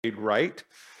made right.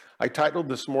 I titled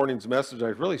this morning's message, I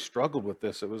really struggled with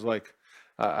this. It was like,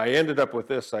 I ended up with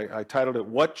this. I titled it,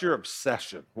 What's Your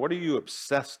Obsession? What are you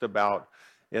obsessed about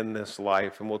in this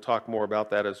life? And we'll talk more about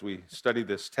that as we study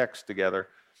this text together.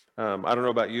 I don't know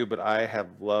about you, but I have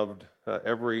loved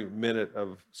every minute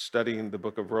of studying the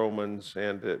book of Romans,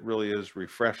 and it really is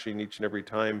refreshing each and every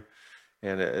time.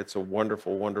 And it's a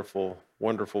wonderful, wonderful,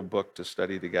 wonderful book to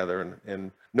study together,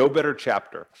 and no better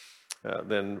chapter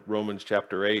than Romans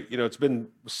chapter 8. You know, it's been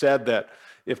said that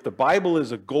if the Bible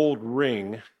is a gold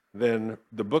ring, then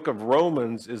the book of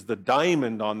Romans is the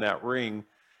diamond on that ring,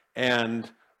 and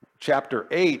chapter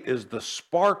 8 is the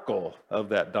sparkle of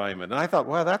that diamond. And I thought,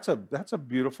 wow, that's a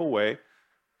beautiful way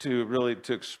to really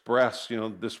to express, you know,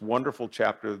 this wonderful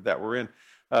chapter that we're in.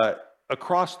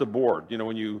 Across the board, you know,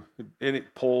 when you any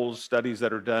polls, studies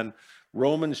that are done,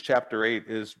 Romans chapter 8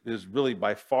 is really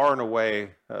by far and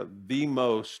away the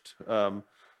most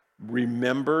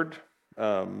remembered,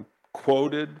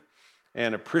 quoted,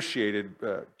 and appreciated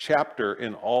chapter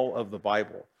in all of the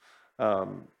Bible.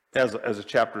 As a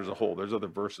chapter as a whole. There's other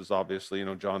verses, obviously, you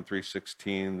know, John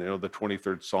 3:16, you know, the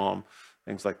 23rd Psalm,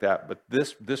 things like that. But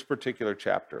this particular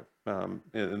chapter,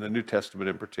 in the New Testament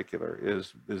in particular,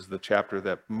 is the chapter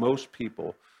that most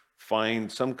people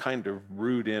find some kind of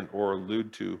root in or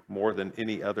allude to more than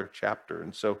any other chapter.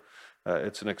 And so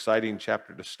it's an exciting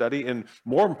chapter to study. And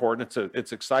more important,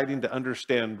 it's exciting to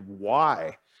understand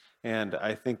why. And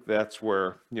I think that's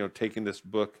where, you know, taking this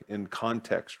book in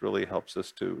context really helps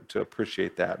us to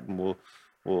appreciate that. And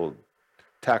we'll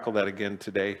tackle that again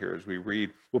today here as we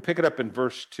read. We'll pick it up in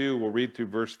verse 2. We'll read through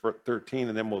verse 13,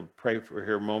 and then we'll pray for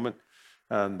here a moment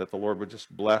that the Lord would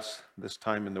just bless this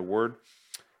time in the Word.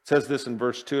 It says this in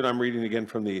verse 2, and I'm reading again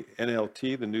from the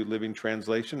NLT, the New Living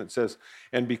Translation. It says,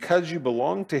 "And because you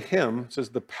belong to Him," it says,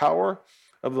 "the power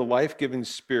of the life-giving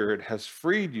Spirit has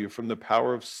freed you from the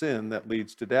power of sin that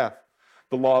leads to death.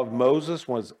 The law of Moses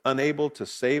was unable to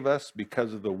save us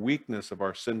because of the weakness of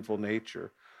our sinful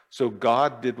nature. So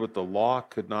God did what the law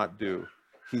could not do.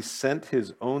 He sent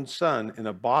His own Son in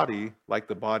a body like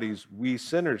the bodies we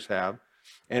sinners have,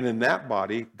 and in that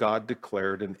body, God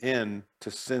declared an end to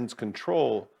sin's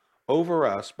control over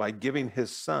us by giving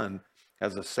His Son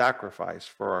as a sacrifice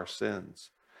for our sins.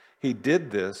 He did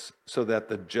this so that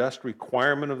the just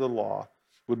requirement of the law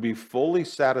would be fully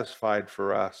satisfied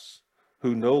for us,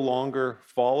 who no longer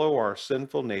follow our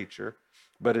sinful nature,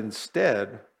 but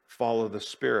instead follow the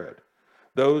Spirit.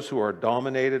 Those who are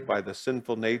dominated by the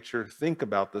sinful nature think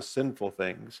about the sinful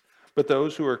things, but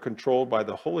those who are controlled by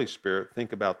the Holy Spirit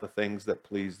think about the things that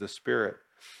please the Spirit.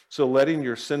 So letting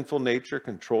your sinful nature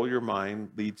control your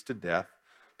mind leads to death,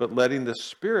 but letting the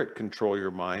Spirit control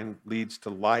your mind leads to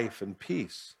life and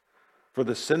peace. For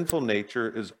the sinful nature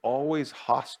is always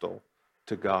hostile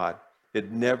to God. It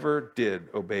never did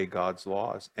obey God's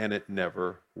laws, and it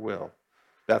never will.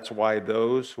 That's why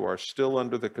those who are still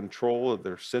under the control of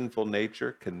their sinful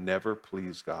nature can never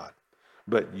please God.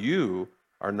 But you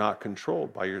are not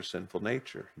controlled by your sinful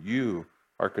nature. You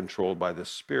are controlled by the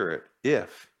Spirit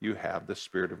if you have the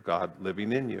Spirit of God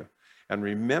living in you. And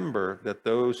remember that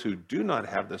those who do not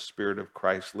have the Spirit of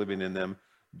Christ living in them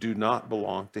do not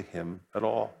belong to Him at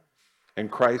all. And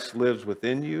Christ lives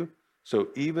within you, so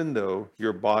even though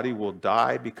your body will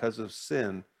die because of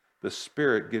sin, the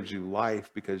Spirit gives you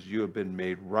life because you have been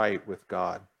made right with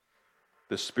God.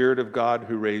 The Spirit of God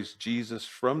who raised Jesus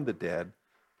from the dead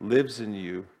lives in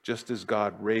you, just as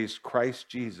God raised Christ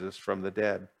Jesus from the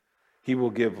dead. He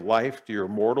will give life to your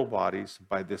mortal bodies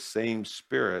by this same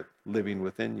Spirit living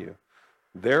within you.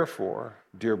 Therefore,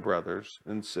 dear brothers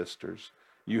and sisters,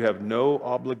 you have no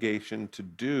obligation to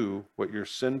do what your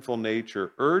sinful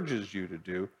nature urges you to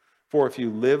do, for if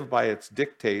you live by its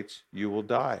dictates, you will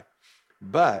die.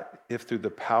 But if through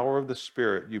the power of the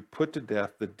Spirit you put to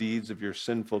death the deeds of your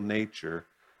sinful nature,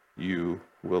 you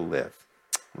will live."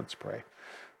 Let's pray.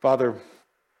 Father,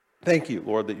 thank you,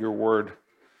 Lord, that your word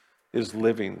is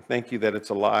living. Thank you that it's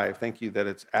alive. Thank you that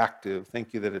it's active.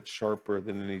 Thank you that it's sharper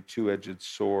than any two-edged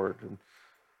sword. And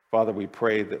Father, we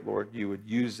pray that, Lord, you would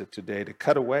use it today to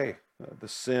cut away the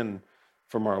sin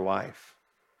from our life.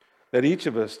 That each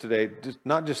of us today,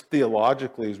 not just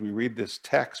theologically as we read this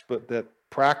text, but that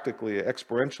practically,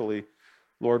 experientially,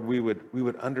 Lord, we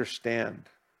would understand,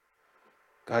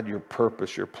 God, your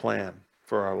purpose, your plan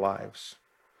for our lives.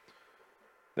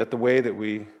 That the way that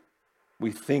we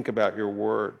think about your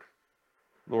word,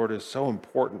 Lord, is so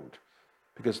important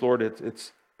because, Lord,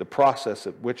 it's the process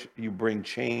at which you bring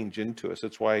change into us.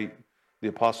 That's why the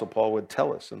Apostle Paul would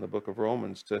tell us in the book of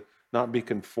Romans to not be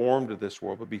conformed to this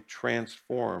world, but be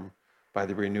transformed by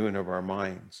the renewing of our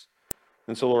minds.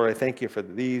 And so, Lord, I thank you for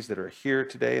these that are here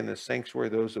today in this sanctuary,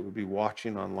 those that would be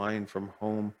watching online from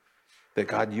home, that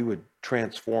God, you would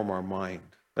transform our mind.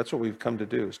 That's what we've come to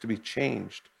do, is to be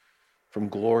changed from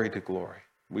glory to glory.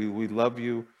 We love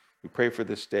you. We pray for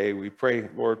this day. We pray,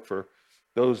 Lord, for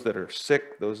those that are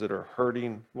sick, those that are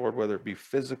hurting, Lord, whether it be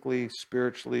physically,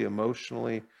 spiritually,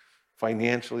 emotionally,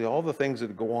 financially, all the things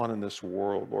that go on in this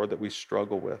world, Lord, that we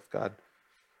struggle with, God,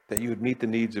 that you would meet the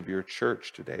needs of your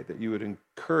church today, that you would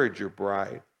encourage your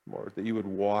bride, Lord, that you would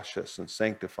wash us and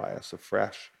sanctify us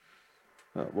afresh.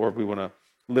 Lord, we want to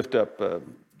lift up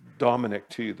Dominic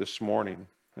to you this morning.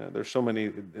 There's so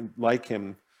many like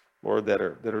him, Lord, that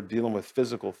are dealing with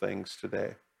physical things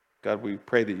today. God, we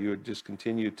pray that you would just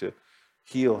continue to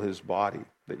heal his body,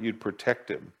 that you'd protect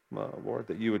him, Lord,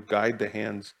 that you would guide the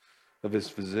hands of his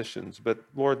physicians. But,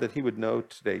 Lord, that he would know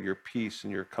today your peace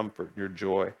and your comfort and your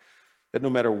joy, that no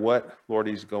matter what, Lord,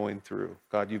 he's going through,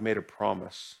 God, you've made a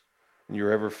promise, and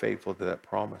you're ever faithful to that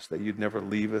promise, that you'd never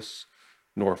leave us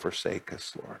nor forsake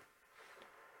us, Lord.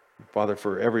 Father,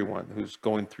 for everyone who's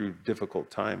going through difficult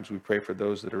times, we pray for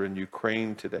those that are in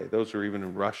Ukraine today, those who are even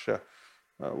in Russia,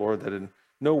 Lord, that in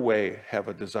no way have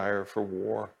a desire for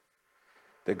war,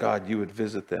 that God, you would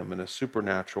visit them in a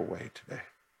supernatural way today.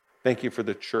 Thank you for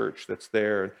the church that's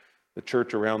there, the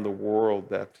church around the world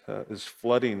that is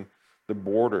flooding the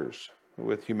borders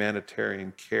with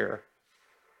humanitarian care.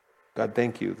 God,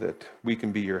 thank you that we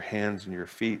can be your hands and your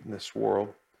feet in this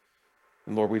world.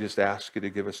 And Lord, we just ask you to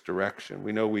give us direction.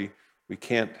 We know we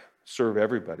can't serve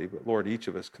everybody, but Lord, each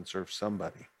of us can serve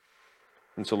somebody.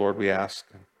 And so, Lord, we ask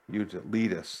you to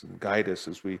lead us and guide us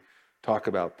as we talk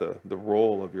about the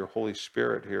role of your Holy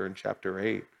Spirit here in chapter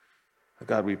 8.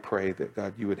 God, we pray that,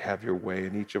 God, you would have your way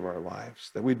in each of our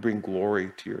lives, that we'd bring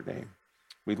glory to your name.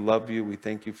 We love you. We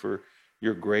thank you for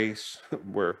your grace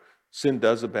where sin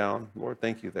does abound. Lord,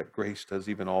 thank you that grace does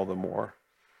even all the more.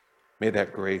 May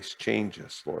that grace change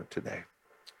us, Lord, today.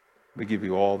 We give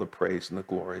you all the praise and the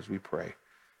glory as we pray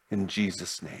in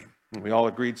Jesus' name. And we all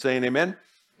agreed saying amen?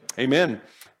 Amen.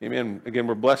 Amen. Again,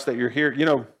 we're blessed that you're here. You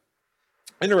know,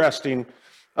 interesting,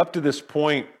 up to this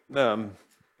point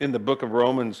in the book of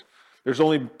Romans,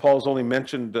 Paul's only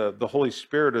mentioned the Holy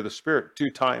Spirit or the Spirit 2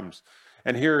 times.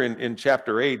 And here in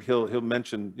chapter 8, he'll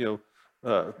mention,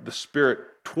 the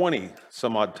Spirit 20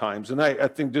 some odd times. And I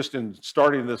think just in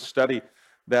starting this study,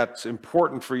 that's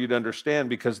important for you to understand,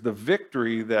 because the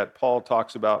victory that Paul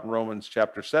talks about in Romans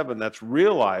chapter 7, that's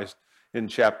realized in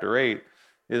chapter 8,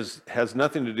 has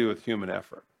nothing to do with human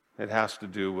effort. It has to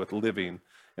do with living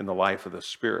in the life of the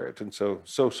Spirit. And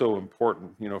so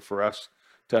important, for us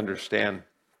to understand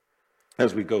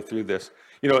as we go through this.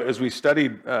 As we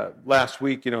studied last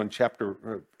week, in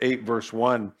chapter 8, verse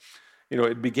 1,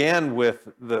 it began with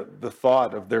the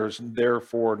thought of there's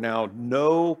therefore now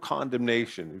no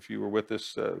condemnation. If you were with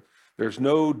us, there's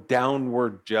no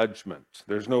downward judgment.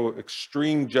 There's no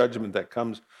extreme judgment that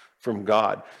comes from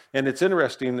God. And it's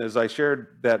interesting, as I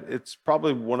shared, that it's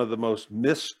probably one of the most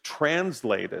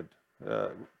mistranslated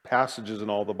passages in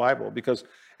all the Bible, because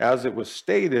as it was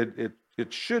stated,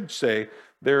 it should say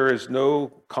there is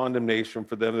no condemnation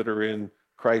for them that are in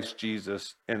Christ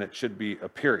Jesus, and it should be a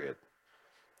period.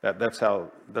 That's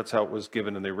how it was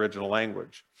given in the original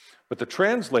language. But the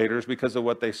translators, because of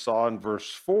what they saw in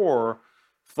verse 4,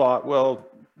 thought, well,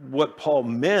 what Paul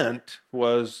meant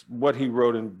was what he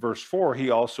wrote in verse 4, he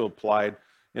also applied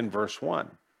in verse 1.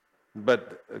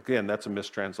 But again, that's a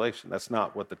mistranslation. That's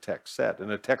not what the text said.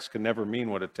 And a text can never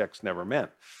mean what a text never meant.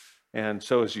 And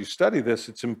so as you study this,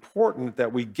 it's important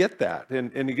that we get that.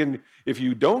 And again, if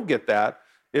you don't get that,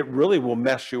 it really will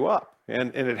mess you up.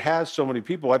 And it has so many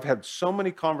people. I've had so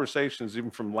many conversations,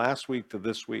 even from last week to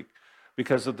this week,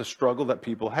 because of the struggle that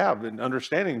people have in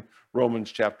understanding Romans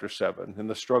chapter 7 and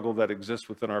the struggle that exists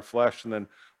within our flesh. And then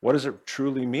what does it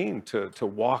truly mean to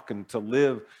walk and to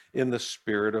live in the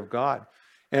Spirit of God?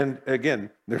 And again,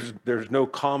 there's no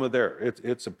comma there.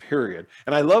 It's a period.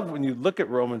 And I love when you look at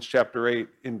Romans chapter 8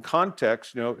 in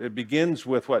context, it begins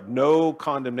with what? No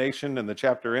condemnation, and the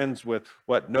chapter ends with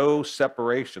what? No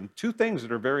separation. 2 things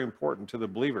that are very important to the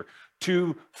believer.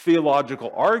 2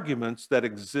 theological arguments that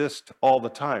exist all the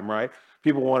time, right?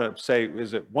 People want to say,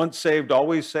 is it once saved,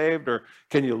 always saved? Or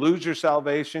can you lose your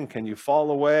salvation? Can you fall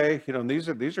away?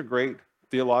 These are great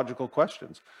theological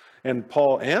questions. And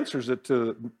Paul answers it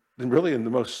really in the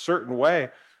most certain way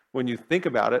when you think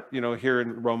about it, here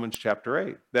in Romans chapter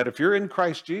 8, that if you're in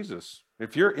Christ Jesus,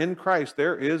 if you're in Christ,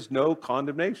 there is no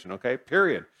condemnation, okay,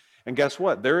 period. And guess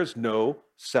what? There is no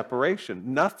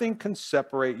separation. Nothing can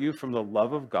separate you from the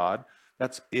love of God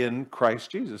that's in Christ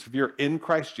Jesus. If you're in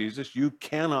Christ Jesus, you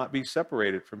cannot be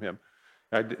separated from him.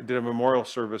 I did a memorial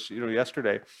service,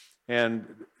 yesterday, And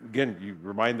again, you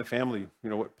remind the family,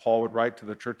 what Paul would write to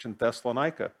the church in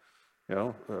Thessalonica,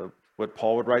 what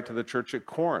Paul would write to the church at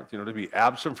Corinth, to be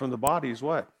absent from the body is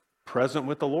what? Present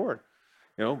with the Lord.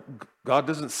 God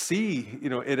doesn't see,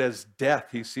 it as death.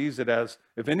 He sees it as,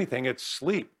 if anything, it's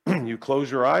sleep. You close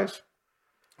your eyes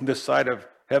this side of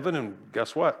heaven, and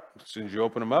guess what? As soon as you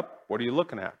open them up, what are you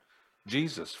looking at?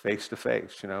 Jesus, face to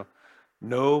face,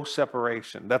 no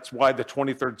separation. That's why the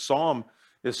 23rd Psalm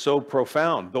is so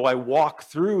profound. Though I walk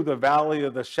through the valley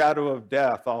of the shadow of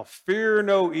death, I'll fear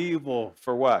no evil,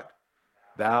 for what?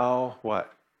 Thou,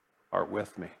 what? Art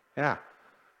with me. Yeah.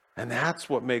 And that's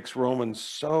what makes Romans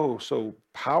so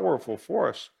powerful for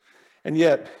us. And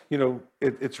yet,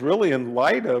 it's really in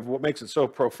light of what makes it so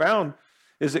profound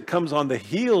is it comes on the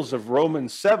heels of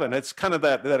Romans 7. It's kind of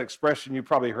that expression, you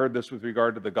probably heard this with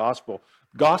regard to the gospel.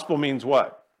 Gospel means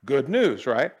what? Good news,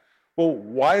 right? Well,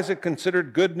 why is it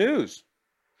considered good news?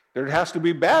 There has to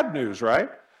be bad news, right?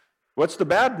 What's the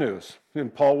bad news?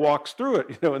 And Paul walks through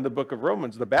it, in the book of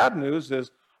Romans. The bad news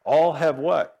is all have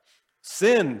what?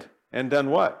 Sinned and done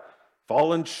what?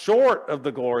 Fallen short of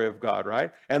the glory of God,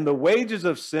 right? And the wages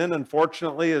of sin,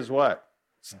 unfortunately, is what?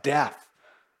 It's death.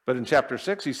 But in chapter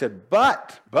 6, he said,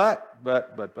 but, the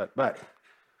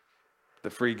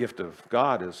free gift of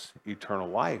God is eternal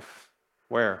life.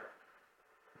 Where?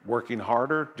 Working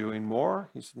harder, doing more?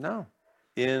 He said, no.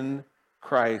 In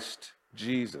Christ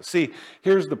Jesus. See,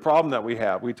 here's the problem that we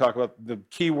have. We talk about the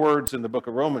key words in the book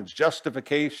of Romans,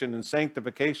 justification and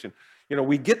sanctification.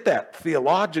 We get that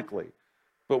theologically,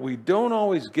 but we don't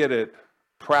always get it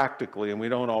practically, and we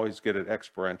don't always get it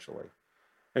experientially.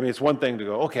 I mean, it's one thing to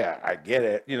go, okay, I get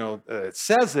it. It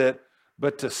says it,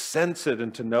 but to sense it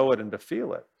and to know it and to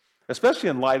feel it, especially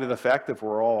in light of the fact that if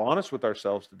we're all honest with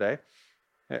ourselves today,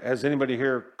 has anybody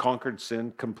here conquered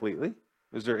sin completely?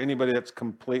 Is there anybody that's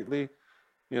completely,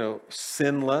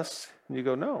 sinless? And you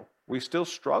go, no, we still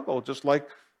struggle, just like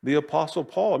the Apostle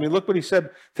Paul. I mean, look what he said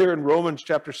there in Romans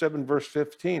chapter 7, verse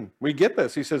 15. We get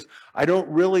this. He says, I don't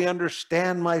really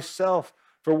understand myself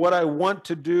for what I want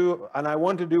to do, and I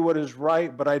want to do what is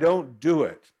right, but I don't do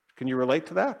it. Can you relate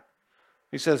to that?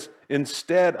 He says,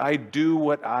 instead, I do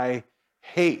what I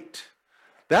hate.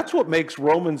 That's what makes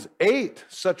Romans 8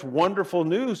 such wonderful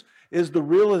news, is the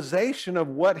realization of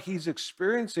what he's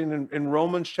experiencing in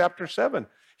Romans chapter 7.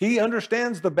 He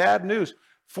understands the bad news.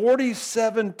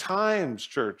 47 times,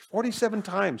 church, 47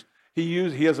 times. He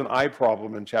has an I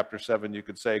problem in chapter 7, you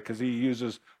could say, because he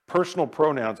uses personal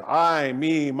pronouns, I,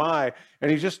 me, my,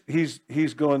 and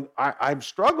he's going, I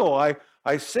struggle,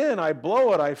 I sin, I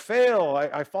blow it, I fail,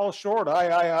 I fall short,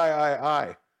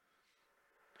 I.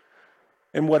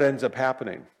 And what ends up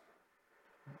happening?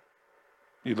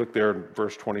 You look there in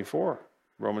verse 24,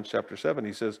 Romans chapter 7,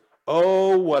 he says,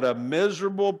 oh, what a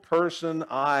miserable person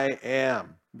I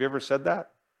am. Have you ever said that?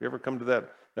 Have you ever come to that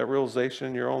realization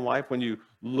in your own life when you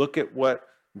look at what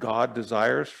God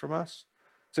desires from us?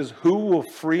 It says, who will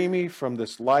free me from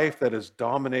this life that is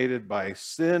dominated by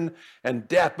sin and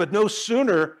death? But no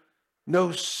sooner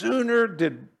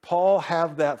did Paul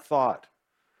have that thought,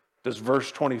 does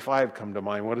verse 25 come to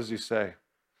mind. What does he say?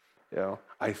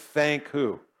 I thank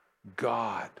who?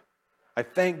 God. I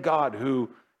thank God who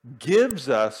gives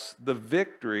us the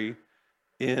victory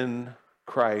in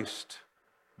Christ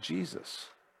Jesus.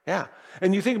 Yeah.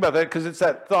 And you think about that because it's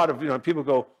that thought of, people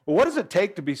go, well, what does it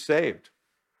take to be saved?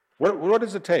 What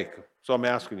does it take? So I'm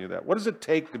asking you that. What does it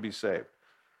take to be saved?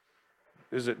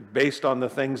 Is it based on the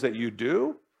things that you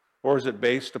do, or is it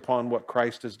based upon what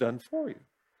Christ has done for you?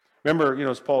 Remember,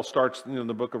 as Paul starts in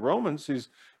the book of Romans,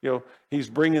 he's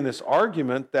bringing this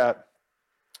argument that,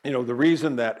 the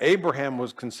reason that Abraham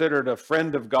was considered a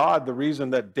friend of God, the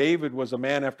reason that David was a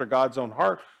man after God's own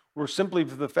heart, were simply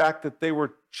for the fact that they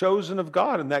were chosen of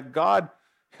God, and that God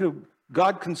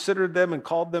considered them and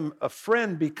called them a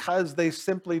friend because they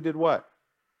simply did what?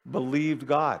 Believed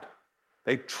God.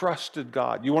 They trusted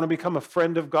God. You want to become a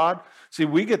friend of God? See,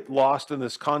 we get lost in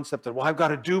this concept that, I've got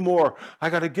to do more. I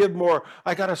got to give more.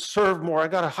 I got to serve more. I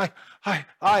got to,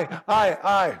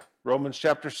 I. Romans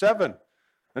chapter 7.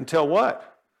 Until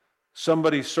what?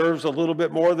 Somebody serves a little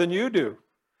bit more than you do.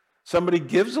 Somebody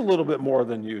gives a little bit more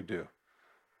than you do.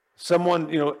 Someone,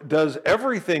 does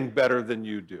everything better than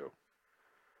you do.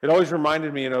 It always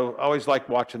reminded me, I always liked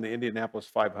watching the Indianapolis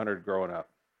 500 growing up.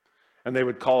 And they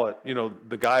would call it,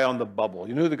 the guy on the bubble.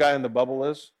 You know who the guy on the bubble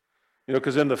is?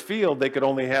 Because in the field, they could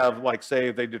only have,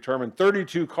 say, they determined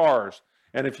 32 cars.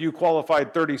 And if you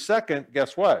qualified 32nd,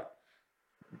 guess what?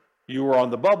 You were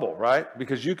on the bubble, right?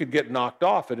 Because you could get knocked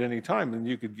off at any time and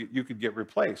you could get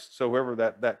replaced. So whoever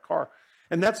that car.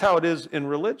 And that's how it is in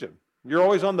religion. You're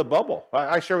always on the bubble.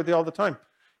 I share with you all the time.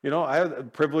 I have the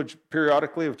privilege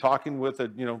periodically of talking with a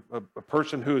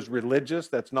person who is religious,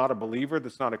 that's not a believer,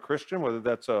 that's not a Christian, whether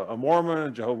that's a Mormon,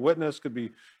 a Jehovah's Witness, could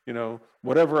be,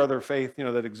 whatever other faith,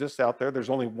 that exists out there. There's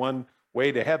only one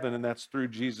way to heaven, and that's through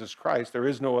Jesus Christ. There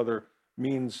is no other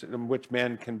means in which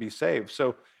man can be saved.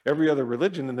 So every other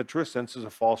religion in the truest sense is a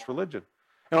false religion.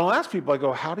 And I'll ask people, I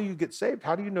go, how do you get saved?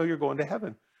 How do you know you're going to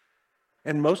heaven?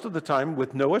 And most of the time,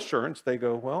 with no assurance, they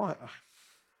go, well,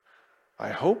 I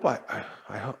hope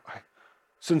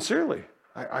sincerely,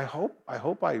 I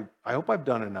hope I've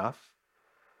done enough.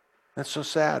 That's so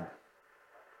sad.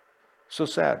 So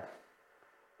sad.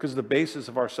 Because the basis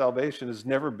of our salvation has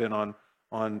never been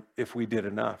on if we did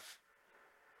enough.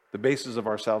 The basis of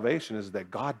our salvation is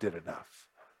that God did enough.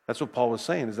 That's what Paul was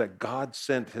saying, is that God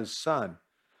sent his son.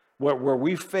 Where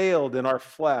we failed in our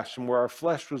flesh and where our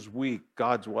flesh was weak,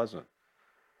 God's wasn't.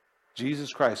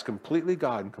 Jesus Christ, completely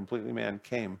God and completely man,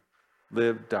 came,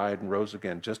 lived, died, and rose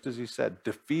again, just as he said,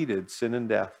 defeated sin and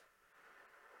death.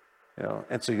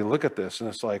 And so you look at this and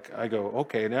it's like, I go,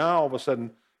 okay, now all of a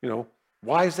sudden,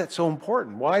 why is that so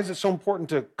important? Why is it so important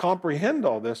to comprehend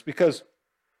all this? Because,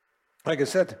 like I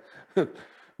said,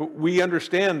 we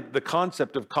understand the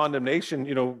concept of condemnation,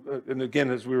 and again,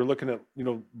 as we were looking at,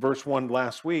 verse 1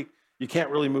 last week, you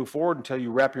can't really move forward until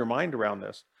you wrap your mind around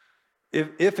this.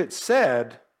 If it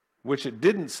said, which it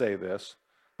didn't say this,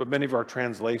 but many of our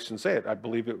translations say it, I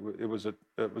believe it was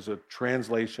a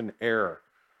translation error.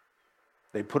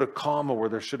 They put a comma where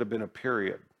there should have been a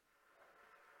period.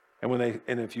 And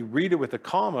if you read it with a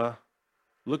comma,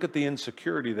 look at the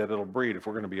insecurity that it'll breed, if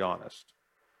we're going to be honest.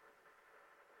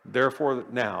 Therefore,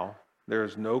 now there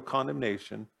is no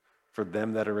condemnation for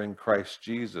them that are in Christ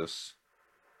Jesus,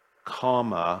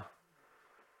 comma,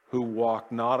 who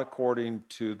walk not according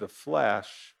to the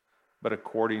flesh, but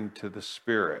according to the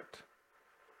Spirit.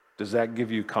 Does that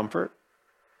give you comfort?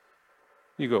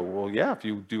 You go, well, yeah, if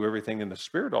you do everything in the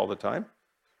Spirit all the time.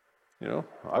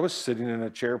 I was sitting in a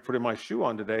chair, putting my shoe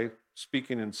on today,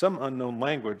 speaking in some unknown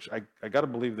language. I got to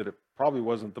believe that it probably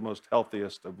wasn't the most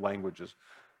healthiest of languages,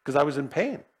 because I was in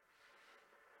pain.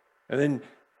 And then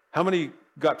how many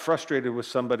got frustrated with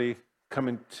somebody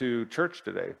coming to church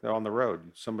today? They're on the road.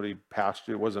 Somebody passed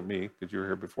you. It wasn't me, because you were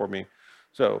here before me.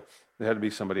 So it had to be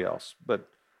somebody else. But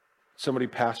somebody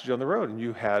passed you on the road and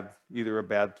you had either a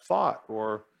bad thought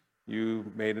or you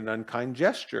made an unkind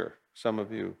gesture. Some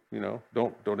of you,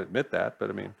 don't admit that, but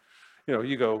I mean,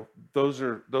 you go, those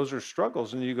are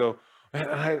struggles, and you go,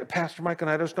 Pastor Mike, and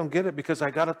I just don't get it, because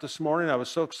I got up this morning, I was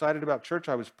so excited about church,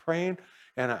 I was praying,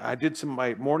 and I did some of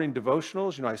my morning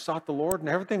devotionals, I sought the Lord, and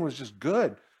everything was just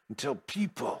good until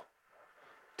people.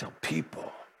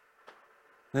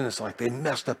 Then it's like they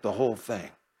messed up the whole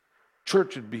thing.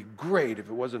 Church would be great if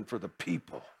it wasn't for the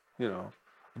people,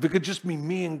 If it could just be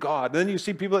me and God. And then you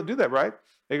see people that do that, right?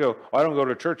 They go, I don't go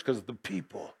to church because of the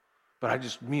people,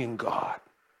 but me and God.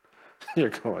 You're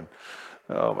going,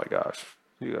 oh my gosh.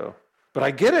 You go, but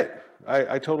I get it.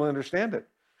 I totally understand it.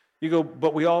 You go,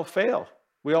 but we all fail.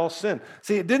 We all sin.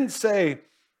 See, it didn't say,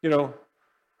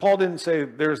 Paul didn't say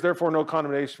there's therefore no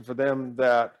condemnation for them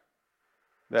that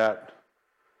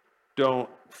don't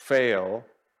fail,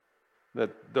 that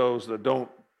those that don't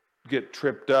get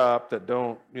tripped up, that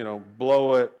don't,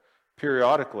 blow it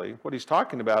periodically. What he's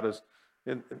talking about is,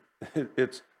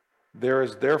 there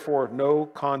is therefore no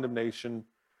condemnation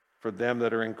for them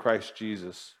that are in Christ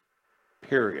Jesus,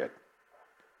 period.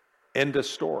 End of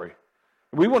story.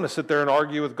 We want to sit there and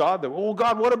argue with God that, well,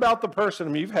 God, what about the person?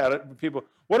 I mean, you've had it, people.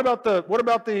 What about the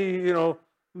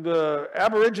the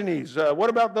Aborigines? What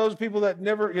about those people that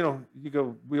never, you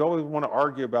go, we always want to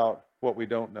argue about what we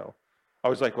don't know. I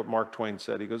always like what Mark Twain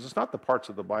said. He goes, it's not the parts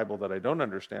of the Bible that I don't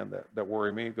understand that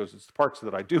worry me. He goes, it's the parts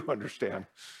that I do understand,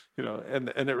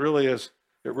 and it really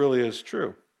is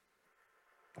true.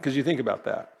 Because you think about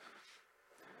that.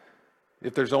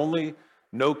 If there's only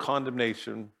no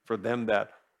condemnation for them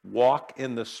that walk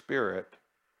in the Spirit,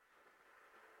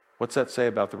 what's that say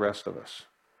about the rest of us?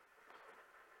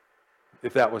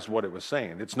 If that was what it was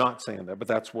saying. It's not saying that, but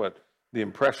that's what the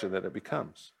impression that it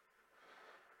becomes.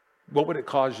 What would it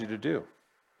cause you to do?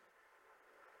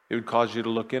 It would cause you to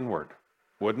look inward,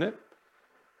 wouldn't it?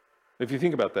 If you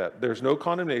think about that, there's no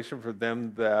condemnation for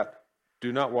them that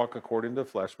do not walk according to the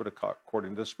flesh, but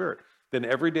according to the Spirit. Then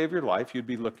every day of your life, you'd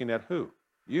be looking at who?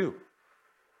 You.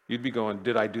 You'd be going,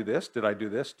 did I do this? Did I do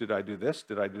this? Did I do this?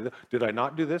 Did I do this? Did I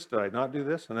not do this? Did I not do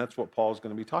this? And that's what Paul's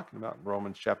going to be talking about in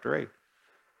Romans chapter 8.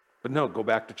 But no, go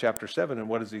back to chapter 7, and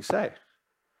what does he say?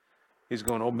 He's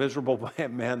going, oh, miserable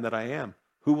man that I am,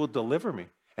 who will deliver me?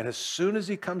 And as soon as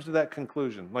he comes to that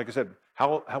conclusion, like I said,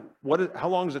 how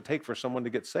long does it take for someone to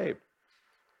get saved?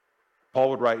 Paul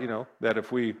would write, that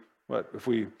if we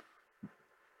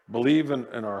believe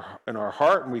in our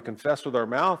heart and we confess with our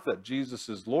mouth that Jesus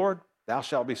is Lord, thou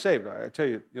shalt be saved. I tell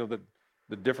you,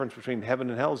 the difference between heaven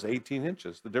and hell is 18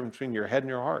 inches. The difference between your head and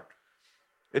your heart.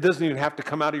 It doesn't even have to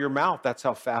come out of your mouth. That's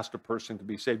how fast a person can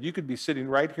be saved. You could be sitting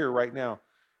right here, right now,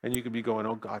 and you could be going,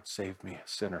 oh, God, save me, a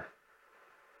sinner.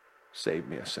 Save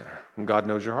me, a sinner. And God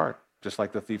knows your heart, just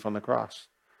like the thief on the cross.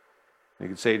 He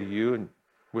could say to you and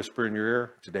whisper in your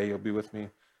ear, today you'll be with me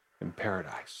in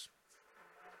paradise.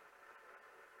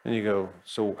 And you go,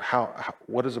 so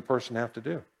what does a person have to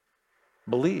do?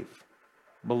 Believe.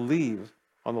 Believe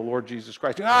on the Lord Jesus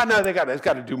Christ. No, it's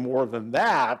got to do more than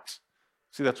that.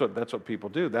 See, that's what people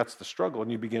do. That's the struggle.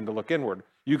 And you begin to look inward.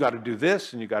 You got to do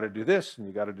this, and you got to do this, and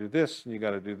you got to do this, and you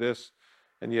got to do this.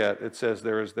 And yet it says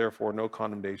there is therefore no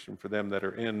condemnation for them that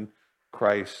are in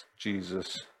Christ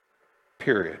Jesus,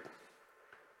 period.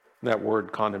 And that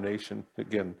word condemnation,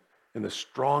 again, in the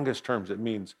strongest terms, it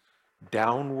means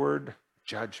downward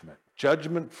judgment.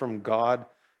 Judgment from God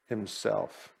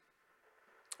himself.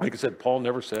 Like I said, Paul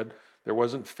never said there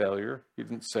wasn't failure. He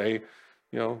didn't say,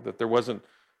 that there wasn't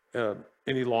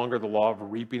any longer the law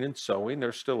of reaping and sowing.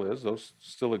 There still is. Those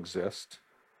still exist.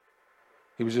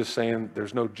 He was just saying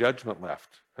there's no judgment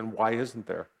left. And why isn't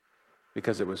there?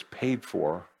 Because it was paid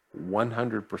for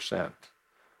 100%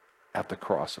 at the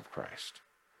cross of Christ.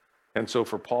 And so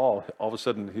for Paul, all of a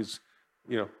sudden he's,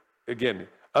 again,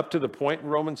 up to the point in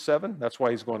Romans 7, that's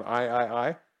why he's going,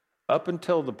 I. Up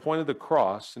until the point of the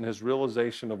cross and his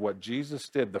realization of what Jesus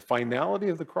did, the finality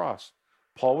of the cross,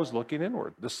 Paul was looking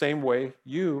inward, the same way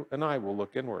you and I will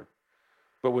look inward.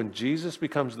 But when Jesus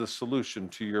becomes the solution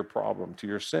to your problem, to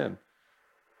your sin,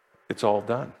 it's all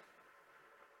done.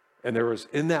 And there was,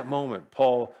 in that moment,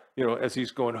 Paul, as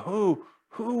he's going, who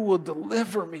will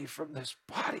deliver me from this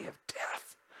body of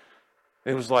death?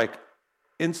 It was like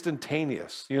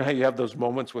instantaneous. You know how you have those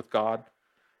moments with God?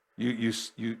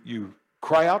 You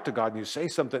cry out to God and you say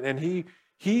something, and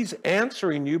he's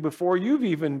answering you before you've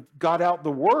even got out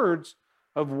the words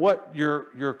of what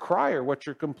your cry or what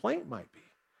your complaint might be.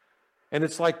 And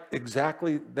it's like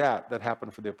exactly that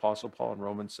happened for the Apostle Paul in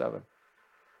Romans 7.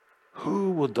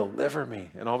 Who will deliver me?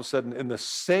 And all of a sudden, in the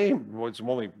same, it's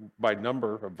only by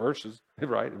number of verses,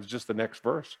 right? It was just the next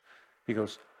verse. He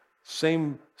goes,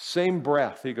 same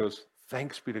breath. He goes,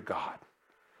 thanks be to God.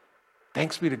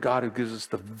 Thanks be to God who gives us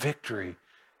the victory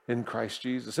in Christ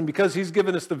Jesus. And because he's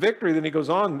given us the victory, then he goes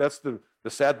on. That's the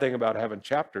sad thing about having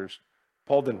chapters.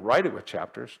 Paul didn't write it with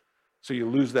chapters, so you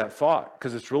lose that thought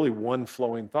because it's really one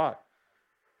flowing thought.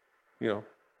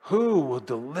 Who will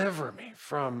deliver me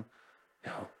from,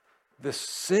 this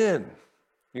sin?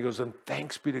 He goes, and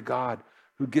thanks be to God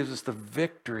who gives us the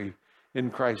victory in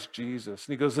Christ Jesus.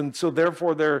 And he goes, and so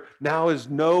therefore there now is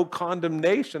no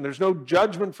condemnation. There's no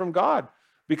judgment from God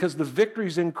because the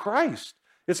victory's in Christ.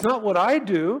 It's not what I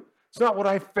do. It's not what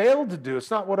I failed to do.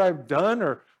 It's not what I've done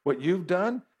or what you've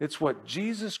done. It's what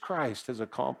Jesus Christ has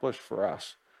accomplished for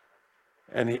us.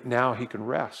 And now he can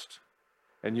rest.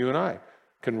 And you and I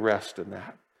can rest in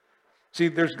that. See,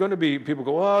 there's going to be people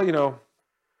go, well,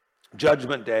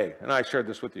 Judgment Day. And I shared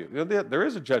this with you. There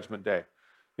is a Judgment Day.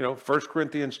 1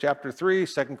 Corinthians chapter 3,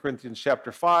 2 Corinthians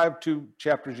chapter 5, 2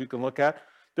 chapters you can look at.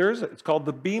 It's called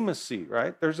the Bema seat,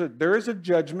 right? There is a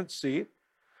judgment seat.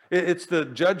 It's the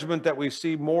judgment that we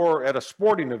see more at a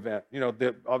sporting event.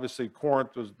 Obviously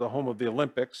Corinth was the home of the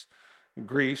Olympics. In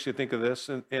Greece, you think of this,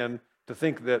 and to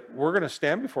think that we're going to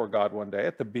stand before God one day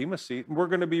at the Bema seat, and we're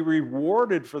going to be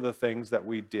rewarded for the things that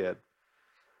we did.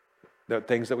 The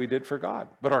things that we did for God.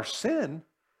 But our sin,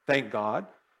 thank God,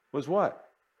 was what?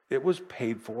 It was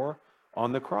paid for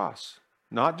on the cross.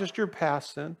 Not just your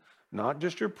past sin, not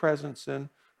just your present sin,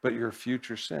 but your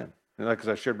future sin. And like as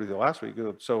I shared with you last week,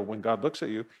 so when God looks at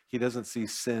you, he doesn't see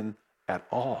sin at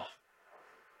all.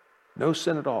 No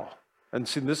sin at all. And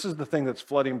see, this is the thing that's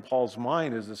flooding Paul's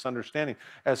mind, is this understanding.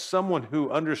 As someone who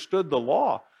understood the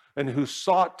law and who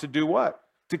sought to do what?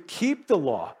 To keep the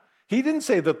law. He didn't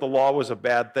say that the law was a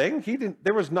bad thing.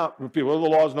 There was not people, the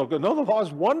law is no good. No, the law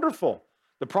is wonderful.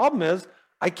 The problem is,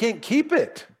 I can't keep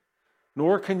it,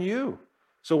 nor can you.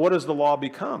 So what does the law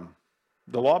become?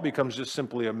 The law becomes just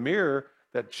simply a mirror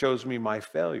that shows me my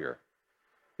failure.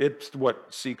 It's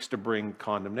what seeks to bring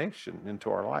condemnation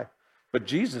into our life. But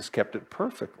Jesus kept it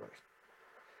perfectly.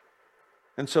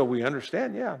 And so we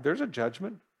understand, there's a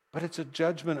judgment, but it's a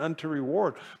judgment unto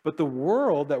reward. But the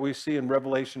world that we see in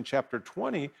Revelation chapter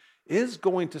 20 is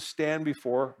going to stand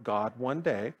before God one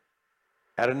day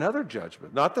at another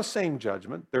judgment. Not the same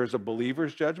judgment. There's a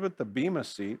believer's judgment, the Bema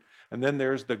seat, and then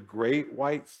there's the great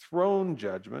white throne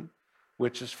judgment,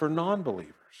 which is for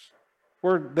non-believers.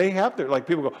 where they have their, like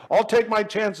people go, I'll take my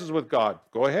chances with God.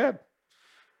 Go ahead.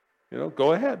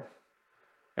 Go ahead.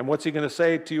 And what's he going to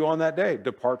say to you on that day?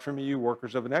 Depart from me, you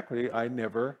workers of iniquity. I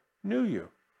never knew you.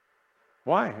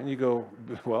 Why? And you go,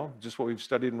 well, just what we've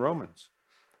studied in Romans.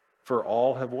 For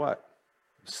all have what?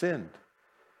 Sinned.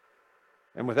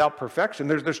 And without perfection,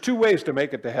 there's two ways to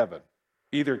make it to heaven.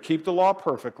 Either keep the law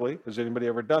perfectly. Has anybody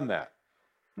ever done that?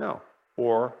 No.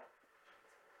 Or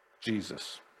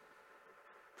Jesus.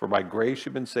 For by grace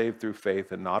you've been saved through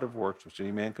faith, and not of works, which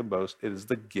any man can boast. It is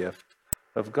the gift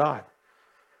of God.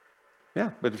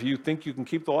 Yeah, but if you think you can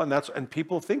keep the law, and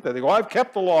people think that, they go, I've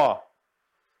kept the law.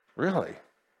 Really?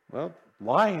 Well,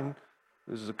 lying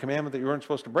is a commandment that you weren't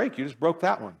supposed to break. You just broke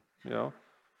that one,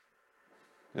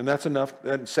 And that's enough,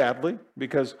 and sadly,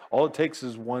 because all it takes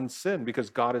is one sin, because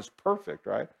God is perfect,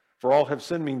 right? For all have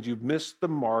sinned means you've missed the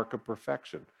mark of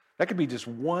perfection. That could be just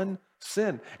one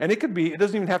sin. And it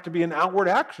doesn't even have to be an outward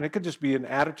action. It could just be an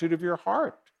attitude of your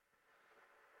heart.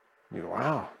 You go,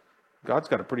 wow, God's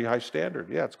got a pretty high standard.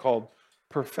 Yeah, it's called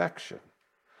perfection.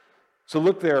 So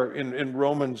look there in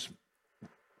Romans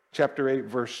chapter 8,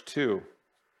 verse 2.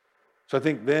 So I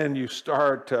think then you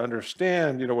start to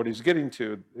understand, what he's getting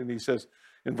to. And he says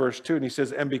in verse 2, and he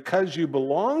says, and because you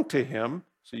belong to him,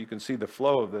 so you can see the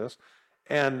flow of this,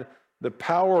 and the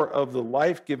power of the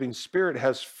life-giving Spirit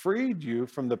has freed you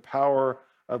from the power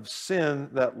of sin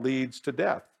that leads to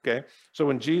death. Okay? So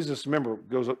when Jesus, remember,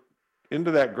 goes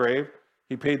into that grave,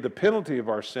 he paid the penalty of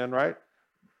our sin, right?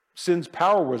 Sin's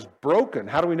power was broken.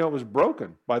 How do we know it was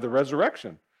broken? By the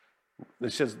resurrection.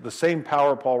 It says the same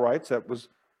power, Paul writes,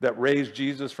 that raised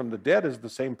Jesus from the dead is the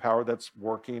same power that's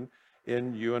working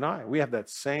in you and I. We have that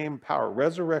same power,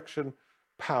 resurrection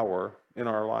power in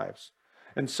our lives.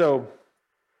 And so,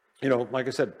 like I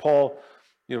said, Paul,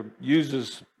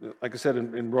 uses, like I said,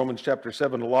 in Romans chapter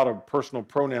 7, a lot of personal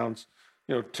pronouns,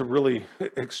 to really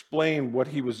explain what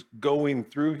he was going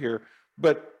through here.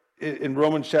 But in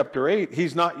Romans chapter 8,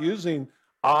 he's not using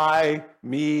I,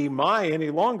 me, my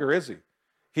any longer, is he?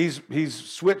 He's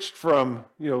switched from,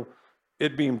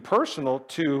 it being personal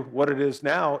to what it is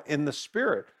now in the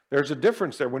Spirit. There's a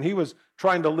difference there. When he was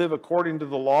trying to live according to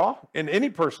the law, and any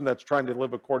person that's trying to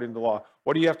live according to the law,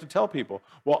 what do you have to tell people?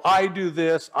 Well, I do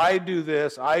this, I do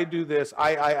this, I do this,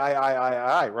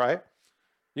 I, right?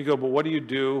 You go, but what do you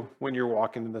do when you're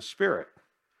walking in the Spirit?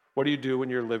 What do you do when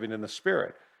you're living in the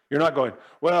Spirit? You're not going,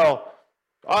 well,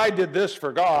 I did this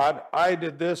for God, I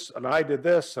did this, and I did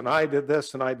this, and I did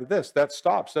this, and I did this. That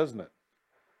stops, doesn't it?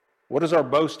 What is our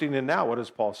boasting in now? What does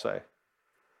Paul say?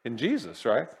 In Jesus,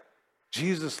 right?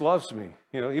 Jesus loves me.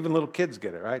 Even little kids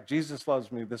get it, right? Jesus loves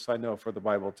me, this I know, for the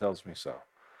Bible tells me so.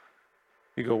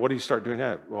 You go, what do you start doing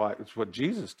that? Well, it's what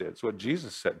Jesus did. It's what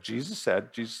Jesus said. Jesus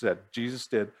said, Jesus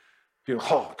did. You go,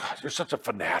 oh, God, you're such a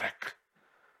fanatic.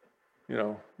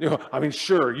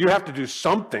 Sure, you have to do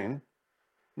something.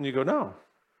 And you go, no.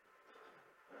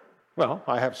 Well,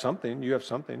 I have something. You have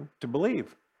something to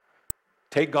believe.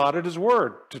 Take God at his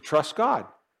word, to trust God.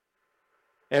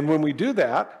 And when we do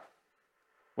that,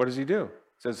 what does he do? It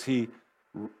says he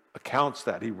accounts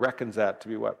that, he reckons that to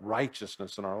be what?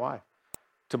 Righteousness in our life.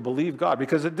 To believe God.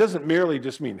 Because it doesn't merely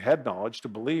just mean head knowledge. To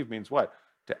believe means what?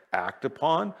 To act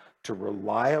upon, to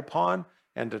rely upon,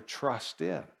 and to trust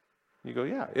in. You go,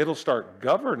 yeah, it'll start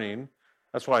governing.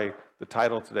 That's why the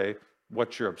title today,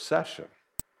 What's Your Obsession?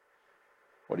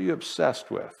 What are you obsessed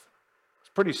with? It's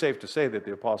pretty safe to say that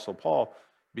the Apostle Paul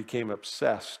became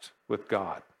obsessed with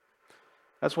God.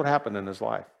 That's what happened in his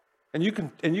life. And you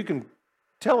can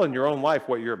tell in your own life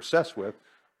what you're obsessed with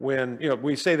when,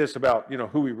 we say this about,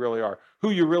 who we really are. Who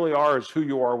you really are is who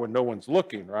you are when no one's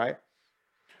looking, right?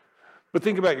 But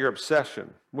think about your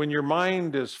obsession. When your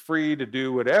mind is free to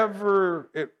do whatever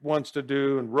it wants to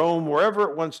do and roam wherever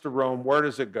it wants to roam, where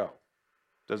does it go?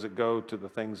 Does it go to the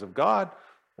things of God,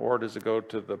 or does it go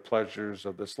to the pleasures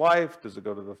of this life? Does it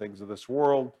go to the things of this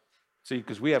world? See,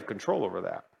 because we have control over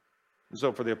that. And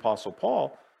so for the Apostle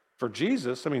Paul, for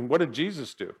Jesus, what did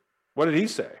Jesus do? What did he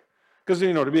say? Because,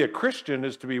 to be a Christian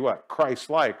is to be what?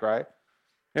 Christ-like, right?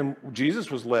 And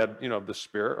Jesus was led, of the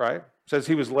Spirit, right? It says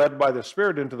he was led by the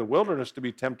Spirit into the wilderness to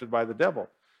be tempted by the devil.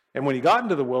 And when he got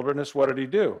into the wilderness, what did he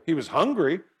do? He was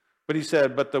hungry, but he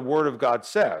said, but the word of God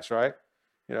says, right?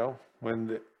 When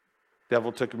the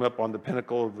devil took him up on the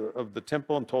pinnacle of the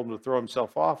temple and told him to throw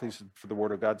himself off, he said, for the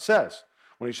word of God says.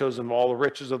 When he shows him all the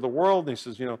riches of the world, and he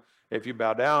says, if you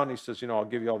bow down, he says, I'll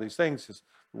give you all these things. He says,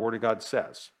 the word of God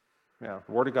says. Yeah,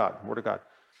 the word of God, the word of God.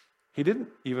 He didn't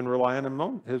even rely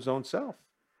on his own self.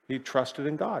 He trusted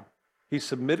in God. He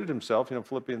submitted himself.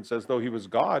 Philippians says, though he was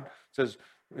God, says,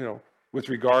 with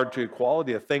regard to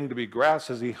equality, a thing to be grasped,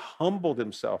 says he humbled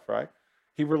himself, right?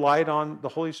 He relied on the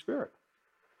Holy Spirit.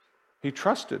 He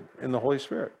trusted in the Holy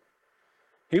Spirit.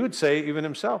 He would say, even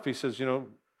himself, he says,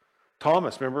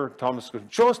 Thomas, remember? Thomas goes,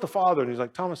 show us the Father. And he's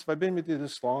like, Thomas, have I been with you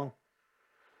this long?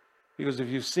 He goes, if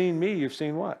you've seen me, you've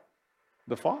seen what?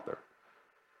 The Father.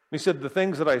 He said, the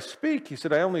things that I speak, he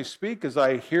said, I only speak as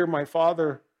I hear my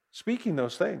Father speaking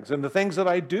those things. And the things that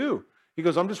I do, he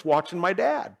goes, I'm just watching my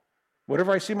dad.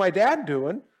 Whatever I see my dad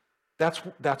doing, that's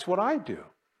what I do.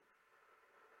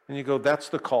 And you go, that's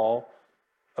the call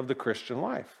of the Christian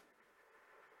life.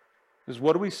 Is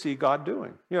what do we see God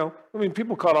doing?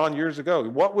 People caught on years ago.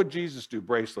 What would Jesus do?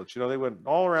 Bracelets. They went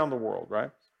all around the world, right?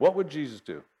 What would Jesus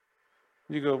do?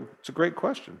 You go, it's a great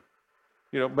question.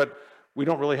 But we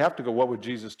don't really have to go, what would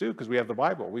Jesus do? Because we have the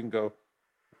Bible. We can go,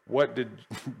 what did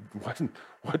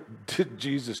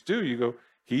Jesus do? You go,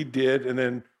 he did, and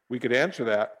then we could answer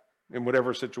that in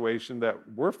whatever situation that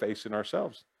we're facing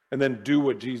ourselves. And then do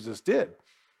what Jesus did.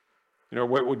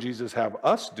 What would Jesus have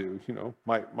us do?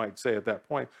 Might say at that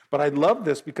point. But I love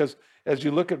this because as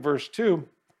you look at verse 2,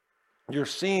 you're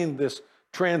seeing this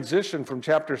transition from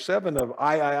chapter 7 of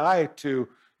I to,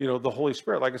 the Holy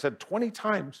Spirit. Like I said, 20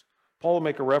 times Paul will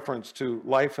make a reference to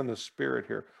life in the Spirit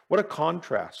here. What a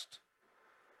contrast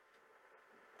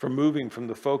from moving from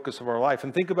the focus of our life.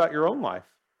 And think about your own life.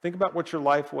 Think about what your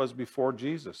life was before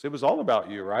Jesus. It was all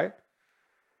about you, right?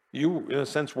 You, in a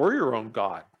sense, were your own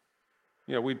God.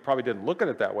 We probably didn't look at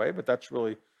it that way, but that's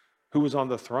really who was on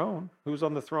the throne. Who was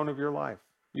on the throne of your life?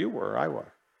 You were, I was.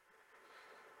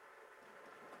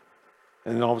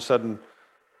 And then all of a sudden,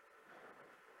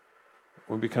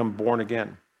 we become born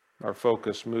again. Our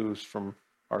focus moves from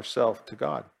ourself to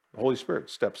God. The Holy Spirit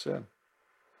steps in.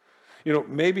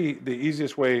 Maybe the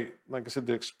easiest way, like I said,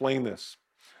 to explain this,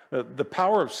 the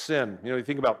power of sin, you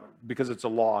think about, because it's a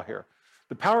law here,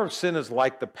 the power of sin is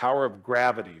like the power of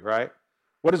gravity, right?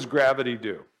 What does gravity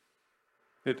do?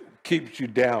 It keeps you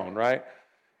down, right?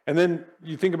 And then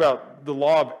you think about the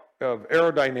law of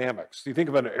aerodynamics. You think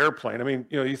about an airplane.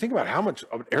 You think about how much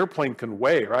an airplane can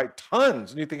weigh, right?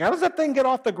 Tons. And you think, how does that thing get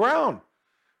off the ground?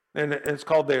 And it's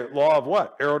called the law of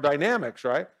what? Aerodynamics,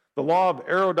 right? The law of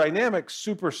aerodynamics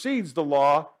supersedes the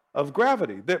law of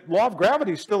gravity. The law of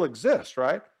gravity still exists,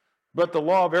 right? But the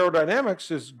law of aerodynamics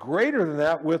is greater than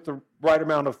that with the right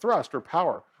amount of thrust or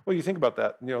power. Well, you think about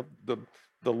that.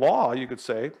 The law, you could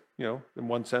say, in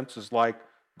one sense, is like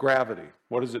gravity.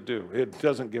 What does it do? It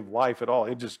doesn't give life at all.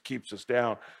 It just keeps us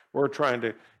down. We're trying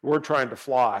to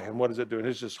fly, and what does it do?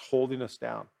 It's just holding us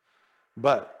down.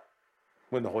 But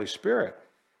when the Holy Spirit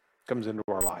comes into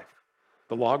our life,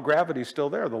 the law of gravity is still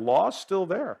there. The law is still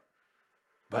there.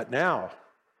 But now,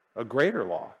 a greater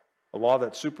law, a law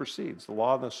that supersedes, the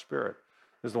law of the Spirit,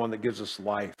 is the one that gives us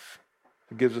life.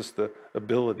 It gives us the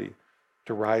ability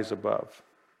to rise above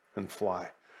and fly.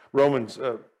 Romans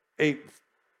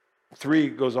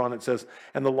 8:3 goes on, it says,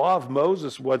 and the law of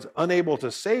Moses was unable to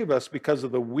save us because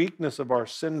of the weakness of our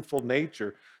sinful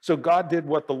nature. So God did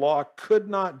what the law could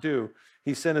not do.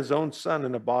 He sent his own son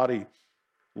in a body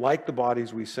like the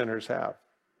bodies we sinners have.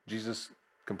 Jesus,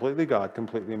 completely God,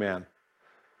 completely man.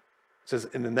 It says,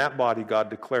 and in that body, God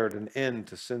declared an end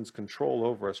to sin's control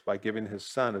over us by giving his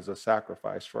son as a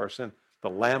sacrifice for our sin. The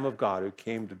Lamb of God who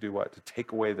came to do what? To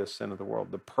take away the sin of the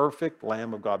world. The perfect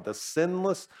Lamb of God, the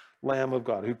sinless Lamb of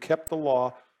God who kept the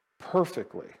law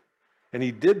perfectly. And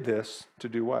he did this to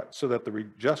do what? So that the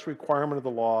just requirement of the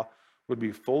law would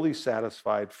be fully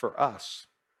satisfied for us.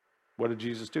 What did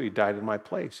Jesus do? He died in my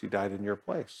place. He died in your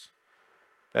place.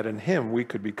 That in him we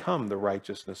could become the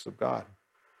righteousness of God.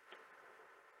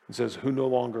 It says, who no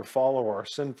longer follow our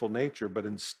sinful nature, but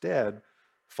instead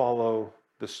follow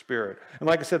the Spirit. And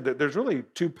like I said, there's really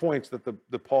 2 points that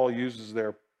the Paul uses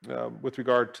there with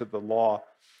regard to the law.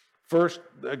 First,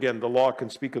 again, the law can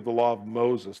speak of the law of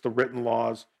Moses, the written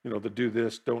laws, the do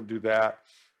this, don't do that.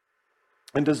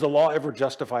 And does the law ever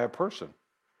justify a person?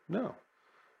 No.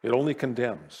 It only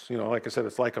condemns. Like I said,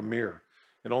 it's like a mirror.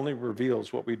 It only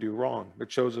reveals what we do wrong.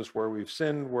 It shows us where we've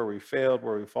sinned, where we failed,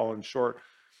 where we've fallen short.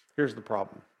 Here's the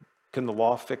problem. Can the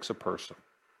law fix a person?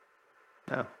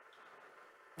 No.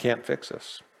 Can't fix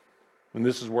us. And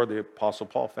this is where the Apostle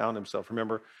Paul found himself.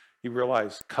 Remember, he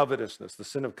realized covetousness, the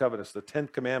sin of covetousness, the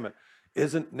 10th commandment,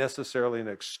 isn't necessarily an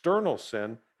external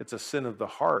sin. It's a sin of the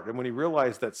heart. And when he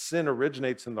realized that sin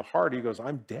originates in the heart, he goes,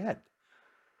 I'm dead.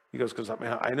 He goes, because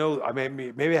I know,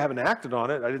 maybe I haven't acted on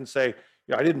it. I didn't say,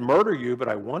 I didn't murder you, but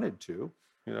I wanted to,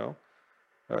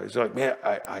 He's like, man,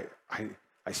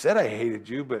 I said I hated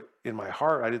you, but in my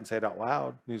heart, I didn't say it out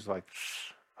loud. And he's like,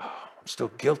 oh, I'm still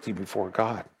guilty before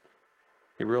God.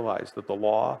 He realized that the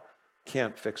law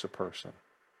can't fix a person.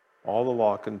 All the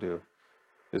law can do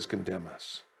is condemn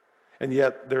us. And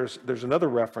yet there's another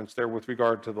reference there with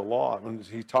regard to the law. And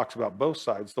he talks about both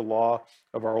sides, the law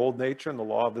of our old nature and the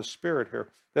law of the Spirit here,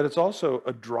 that it's also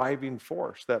a driving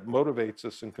force that motivates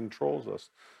us and controls us.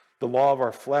 The law of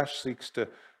our flesh seeks to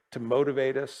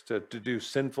motivate us to do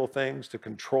sinful things, to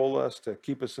control us, to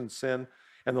keep us in sin.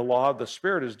 And the law of the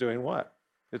Spirit is doing what?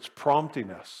 It's prompting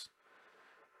us.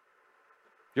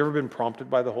 You ever been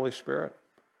prompted by the Holy Spirit?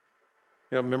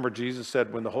 Remember Jesus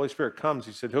said when the Holy Spirit comes,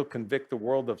 he said he'll convict the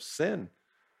world of sin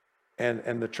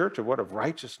and the church of what? Of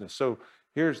righteousness. So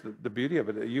here's the beauty of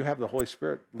it. You have the Holy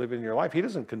Spirit living in your life. He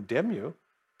doesn't condemn you,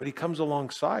 but he comes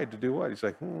alongside to do what? He's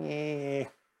like,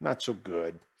 not so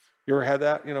good. You ever had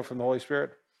that, from the Holy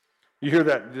Spirit? You hear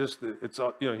that,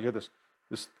 you hear this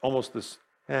almost this,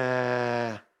 You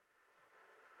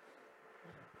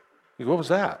go, what was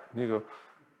that? And you go,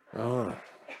 oh.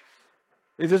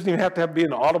 It doesn't even have to be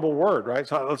an audible word, right?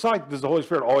 It's not like, does the Holy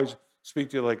Spirit always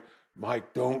speak to you like,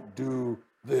 Mike, don't do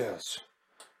this.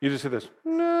 You just hear this,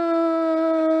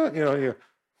 no,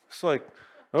 it's like,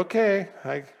 okay,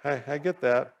 I get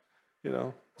that.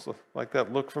 It's like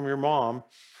that look from your mom.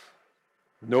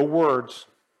 No words,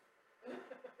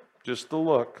 just the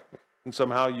look. And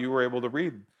somehow you were able to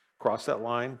read, cross that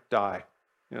line, die.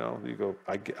 You go,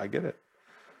 I get it.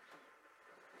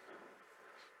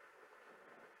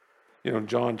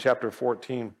 John chapter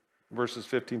 14, verses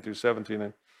 15 through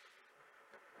 17.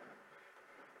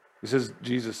 He says,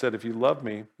 Jesus said, if you love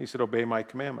me, he said, obey my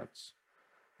commandments.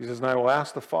 He says, and I will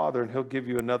ask the Father, and he'll give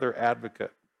you another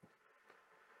advocate.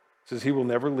 He says, he will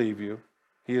never leave you.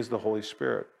 He is the Holy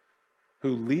Spirit,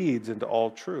 who leads into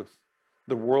all truth.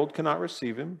 The world cannot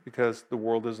receive him because the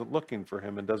world isn't looking for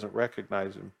him and doesn't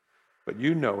recognize him. But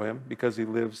you know him because he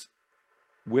lives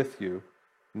with you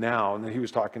now. And then he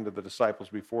was talking to the disciples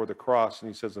before the cross, and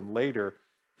he says, and later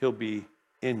he'll be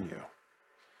in you.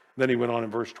 And then he went on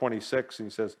in verse 26, and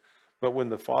he says, but when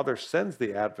the Father sends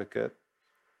the advocate,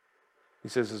 he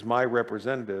says, as my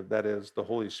representative, that is the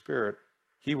Holy Spirit,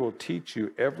 he will teach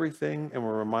you everything and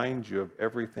will remind you of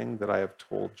everything that I have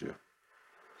told you.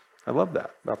 I love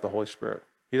that about the Holy Spirit.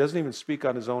 He doesn't even speak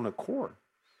on his own accord.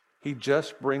 He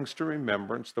just brings to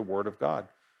remembrance the Word of God.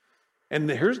 And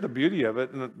here's the beauty of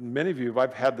it, and many of you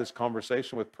I've had this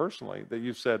conversation with personally, that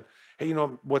you've said, hey,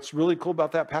 what's really cool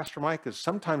about that, Pastor Mike, is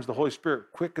sometimes the Holy Spirit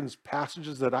quickens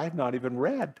passages that I've not even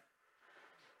read.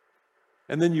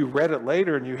 And then you read it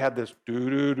later, and you had this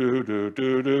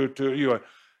do-do-do-do-do-do-do. You go,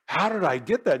 how did I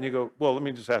get that? And you go, well, let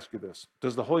me just ask you this.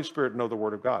 Does the Holy Spirit know the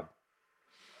Word of God?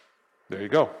 There you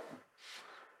go.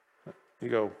 You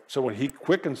go, so when he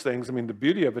quickens things, the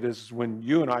beauty of it is when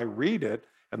you and I read it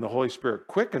and the Holy Spirit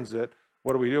quickens it,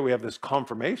 what do? We have this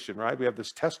confirmation, right? We have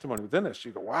this testimony within us.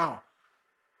 You go, wow.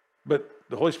 But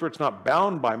the Holy Spirit's not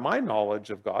bound by my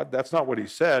knowledge of God. That's not what he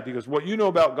said. He goes, what you know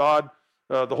about God,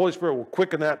 the Holy Spirit will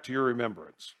quicken that to your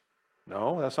remembrance.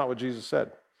 No, that's not what Jesus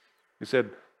said. He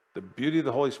said, the beauty of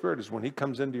the Holy Spirit is when he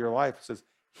comes into your life, it says,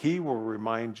 he will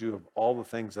remind you of all the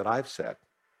things that I've said.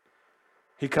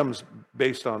 He comes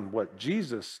based on what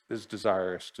Jesus is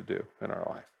desirous to do in our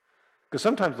life. Because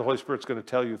sometimes the Holy Spirit's going to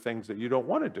tell you things that you don't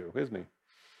want to do, isn't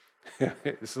he?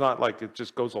 It's not like it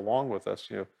just goes along with us,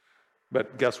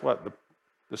 But guess what?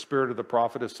 The spirit of the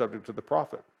prophet is subject to the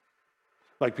prophet.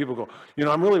 Like people go,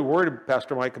 I'm really worried,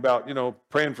 Pastor Mike, about,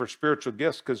 praying for spiritual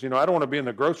gifts because, I don't want to be in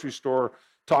the grocery store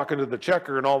talking to the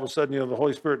checker and all of a sudden, the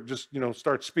Holy Spirit just,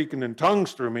 starts speaking in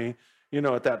tongues through me,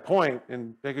 at that point.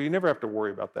 And they go, you never have to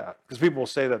worry about that. Because people will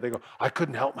say that. They go, I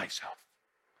couldn't help myself.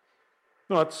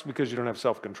 No, that's because you don't have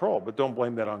self-control, but don't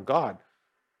blame that on God.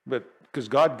 But because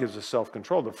God gives us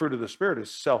self-control. The fruit of the Spirit is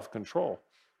self-control.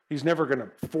 He's never going to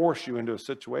force you into a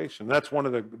situation. That's one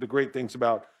of the great things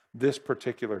about this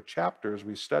particular chapter as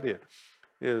we study it,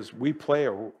 is we play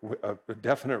a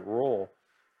definite role,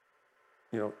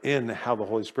 in how the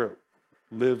Holy Spirit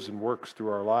lives and works through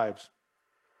our lives.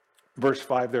 Verse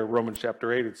 5 there, Romans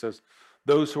chapter 8, it says,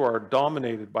 those who are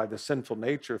dominated by the sinful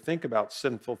nature think about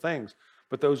sinful things.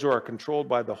 But those who are controlled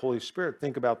by the Holy Spirit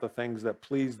think about the things that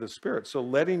please the Spirit. So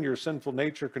letting your sinful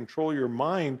nature control your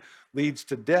mind leads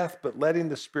to death, but letting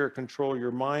the Spirit control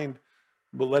your mind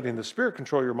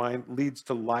leads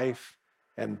to life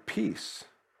and peace.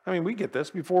 We get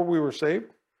this. Before we were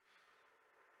saved,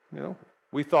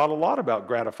 we thought a lot about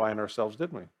gratifying ourselves,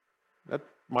 didn't we? That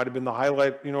might have been the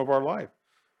highlight, of our life.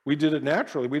 We did it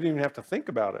naturally. We didn't even have to think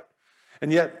about it.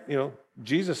 And yet,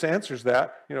 Jesus answers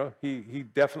that. He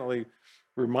definitely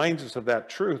reminds us of that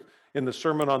truth in the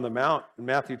Sermon on the Mount in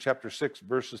Matthew chapter 6,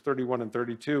 verses 31 and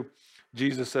 32.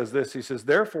 Jesus says this, he says,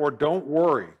 therefore don't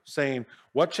worry, saying,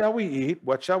 what shall we eat,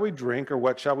 what shall we drink, or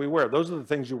what shall we wear? Those are the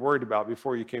things you worried about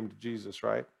before you came to Jesus,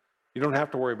 right? You don't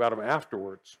have to worry about them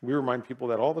afterwards. We remind people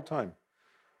that all the time.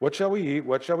 What shall we eat?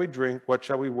 What shall we drink? What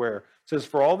shall we wear? It says,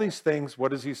 for all these things,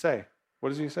 what does he say? What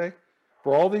does he say?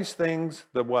 For all these things,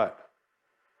 the what?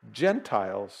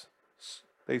 Gentiles,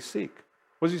 they seek.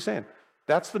 What is he saying?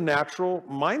 That's the natural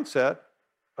mindset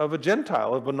of a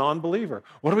Gentile, of a non-believer.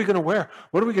 What are we going to wear?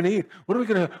 What are we going to eat? What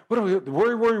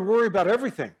are we worry about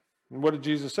everything? And what did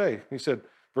Jesus say? He said,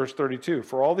 verse 32,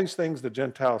 for all these things the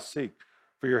Gentiles seek.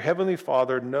 For your heavenly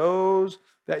Father knows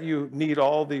that you need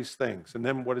all these things. And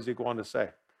then what does he go on to say?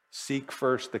 Seek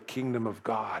first the kingdom of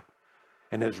God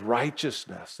and his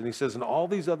righteousness. And he says, and all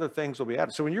these other things will be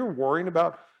added. So when you're worrying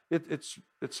about it,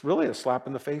 it's really a slap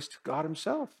in the face to God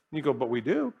himself. And you go, but we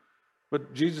do.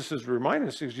 But Jesus is reminding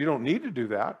us, you don't need to do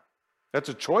that. That's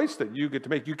a choice that you get to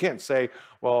make. You can't say,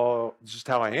 well, it's just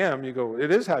how I am. You go,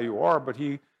 it is how you are, but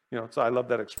so I love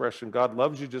that expression. God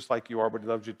loves you just like you are, but he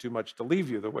loves you too much to leave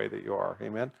you the way that you are.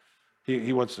 Amen.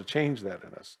 He wants to change that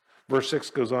in us. Verse 6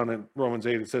 goes on in Romans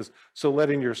 8. It says, so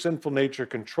letting your sinful nature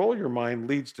control your mind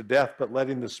leads to death, but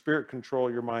letting the Spirit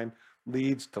control your mind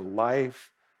leads to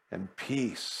life and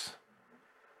peace.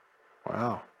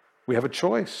 Wow. We have a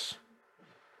choice.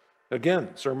 Again,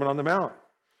 Sermon on the Mount.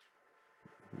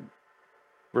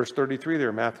 Verse 33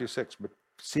 there, Matthew 6. But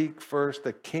seek first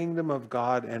the kingdom of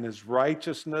God and his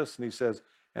righteousness. And he says,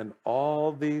 and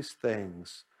all these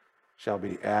things shall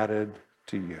be added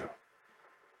to you.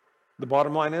 The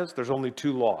bottom line is there's only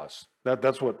two laws.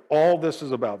 That's what all this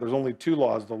is about. There's only two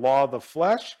laws, the law of the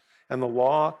flesh and the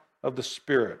law of the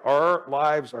Spirit. Our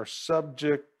lives are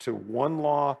subject to one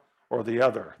law or the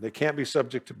other. They can't be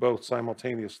subject to both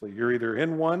simultaneously. You're either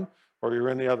in one or you're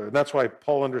in the other. And that's why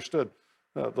Paul understood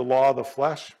the law of the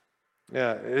flesh.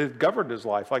 Yeah, it governed his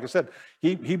life. Like I said,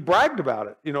 he bragged about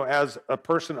it, as a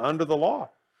person under the law,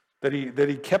 that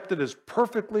he kept it as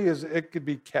perfectly as it could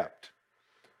be kept.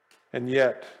 And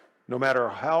yet, no matter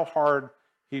how hard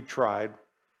he tried,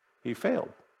 he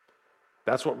failed.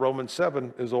 That's what Romans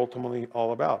 7 is ultimately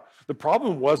all about. The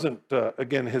problem wasn't,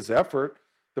 again, his effort.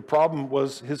 The problem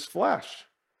was his flesh.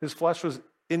 His flesh was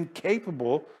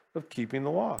incapable of keeping the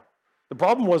law. The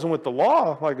problem wasn't with the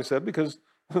law, like I said, because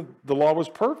the law was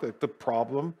perfect. The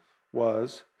problem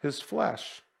was his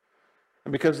flesh.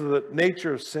 And because of the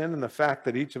nature of sin and the fact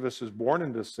that each of us is born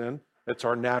into sin, it's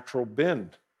our natural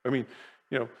bend. I mean,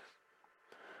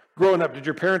 growing up, did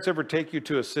your parents ever take you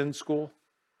to a sin school?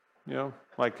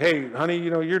 Like, hey, honey,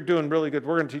 you're doing really good.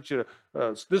 We're going to teach you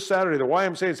this Saturday, the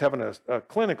YMCA is having a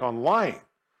clinic on lying.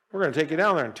 We're going to take you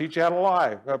down there and teach you how to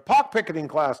lie. A pock picketing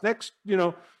class next,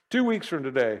 2 weeks from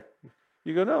today.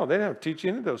 You go, no, they didn't have to teach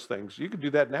you any of those things. You could do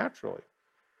that naturally.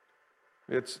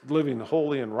 It's living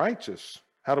holy and righteous.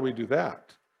 How do we do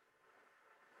that?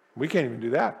 We can't even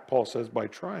do that, Paul says, by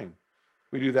trying.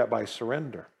 We do that by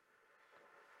surrender.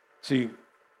 See,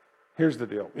 here's the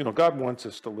deal. God wants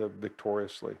us to live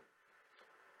victoriously,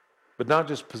 but not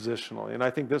just positionally. And I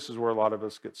think this is where a lot of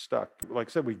us get stuck. Like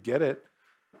I said, we get it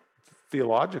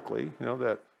theologically,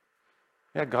 that,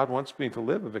 God wants me to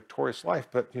live a victorious life,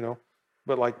 but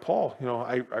like Paul,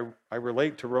 I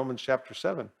relate to Romans chapter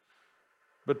 7.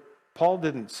 But Paul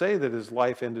didn't say that his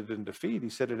life ended in defeat. He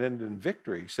said it ended in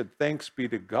victory. He said, thanks be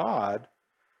to God,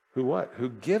 who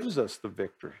gives us the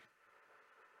victory.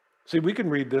 See, we can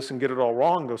read this and get it all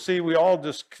wrong. Go, see, we all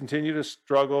just continue to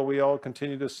struggle. We all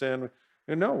continue to sin.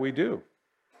 And no, we do.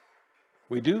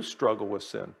 We do struggle with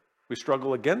sin. We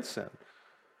struggle against sin.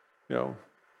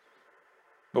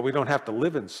 But we don't have to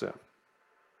live in sin.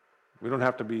 We don't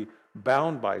have to be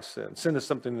bound by sin. Sin is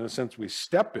something in a sense we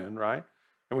step in, right?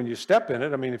 And when you step in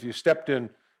it, if you stepped in,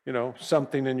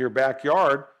 something in your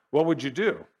backyard, what would you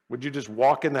do? Would you just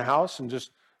walk in the house and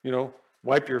just,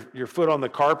 wipe your foot on the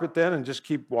carpet then and just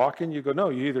keep walking? You go, no,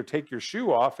 you either take your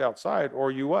shoe off outside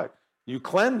or you what? You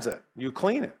cleanse it. You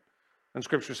clean it. And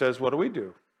Scripture says, what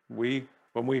do? When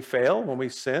we fail, when we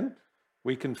sin,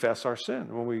 we confess our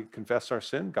sin. When we confess our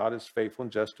sin, God is faithful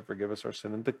and just to forgive us our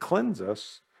sin and to cleanse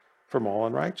us from all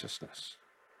unrighteousness.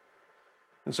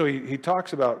 And so he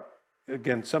talks about,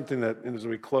 again, something that, as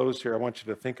we close here, I want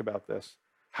you to think about this.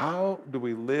 How do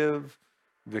we live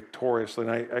victoriously?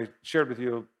 And I shared with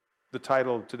you the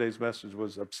title of today's message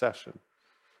was Obsession.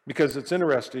 Because it's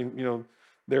interesting,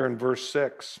 there in verse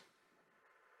 6,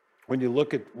 when you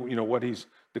look at, what he's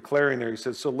declaring there, he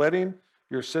says, so letting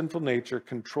your sinful nature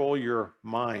control your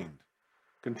mind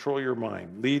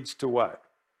leads to what?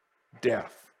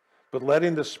 Death. But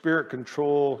letting the Spirit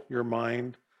control your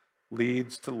mind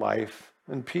leads to life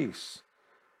and peace.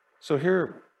 So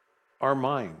here, our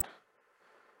mind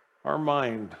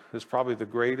is probably the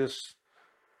greatest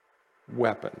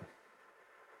weapon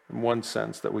in one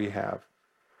sense that we have.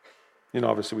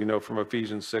 Obviously we know from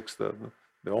Ephesians 6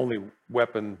 the only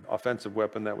weapon, offensive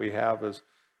weapon that we have is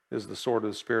the sword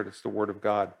of the Spirit. It's the Word of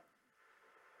God.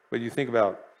 But you think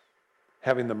about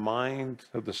having the mind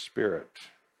of the Spirit.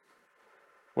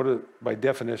 By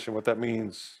definition, what that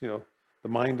means, the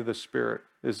mind of the Spirit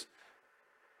is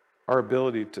our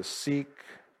ability to seek,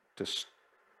 to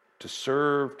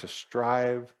serve, to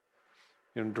strive,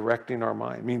 directing our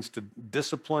mind. It means to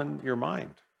discipline your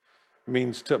mind. It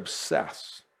means to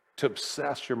obsess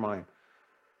your mind.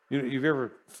 You've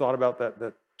ever thought about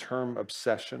that term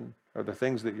obsession, or the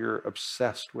things that you're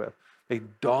obsessed with? They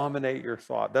dominate your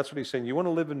thought. That's what he's saying. You want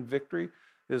to live in victory,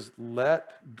 is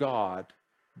let God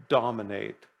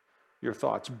dominate your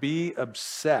thoughts. Be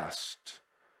obsessed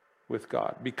with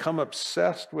God. Become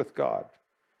obsessed with God.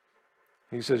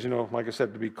 He says, like I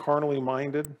said, to be carnally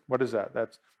minded, what is that?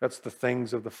 That's the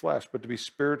things of the flesh. But to be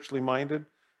spiritually minded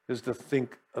is to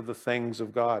think of the things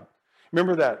of God.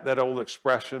 Remember that old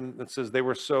expression that says they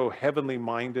were so heavenly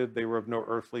minded, they were of no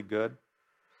earthly good?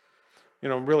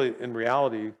 Really, in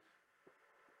reality,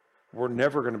 we're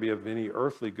never going to be of any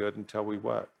earthly good until we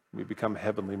what? We become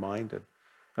heavenly minded.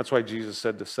 That's why Jesus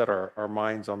said to set our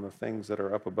minds on the things that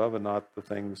are up above and not the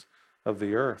things of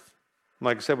the earth.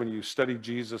 Like I said, when you study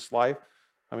Jesus' life,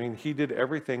 he did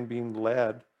everything being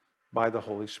led by the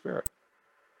Holy Spirit.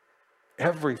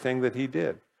 Everything that he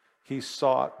did, he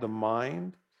sought the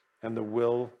mind and the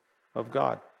will of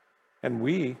God.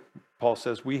 And Paul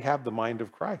says, we have the mind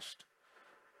of Christ.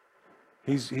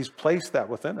 He's placed that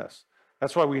within us.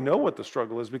 That's why we know what the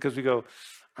struggle is, because we go,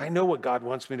 I know what God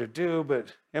wants me to do,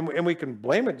 and we can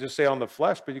blame it, just say on the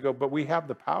flesh, but we have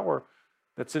the power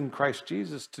that's in Christ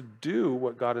Jesus to do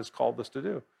what God has called us to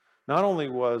do. Not only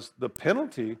was the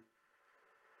penalty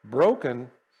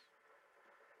broken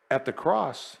at the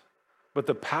cross, but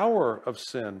the power of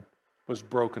sin was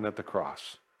broken at the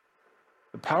cross.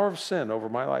 The power of sin over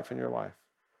my life and your life.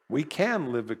 We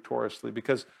can live victoriously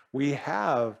because we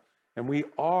have, and we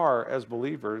are, as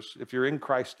believers, if you're in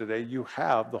Christ today, you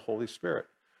have the Holy Spirit.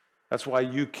 That's why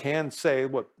you can say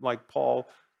like Paul,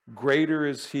 greater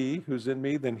is he who's in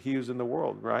me than he who's in the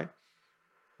world, right?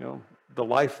 The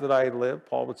life that I live,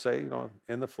 Paul would say,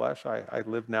 in the flesh, I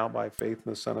live now by faith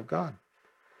in the Son of God.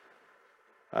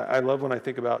 I love when I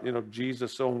think about,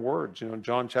 Jesus' own words. In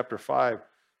John chapter 5,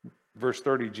 verse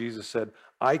 30, Jesus said,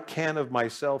 I can of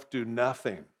myself do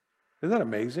nothing. Isn't that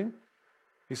amazing?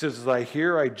 He says, as I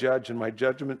hear, I judge, and my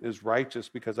judgment is righteous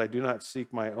because I do not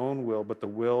seek my own will, but the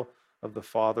will of the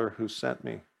Father who sent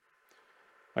me.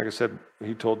 Like I said,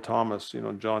 he told Thomas,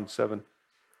 in John 7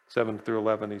 through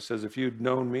 11, he says, if you'd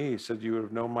known me, he said, you would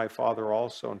have known my Father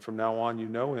also, and from now on you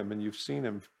know him and you've seen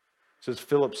him. He says,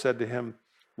 Philip said to him,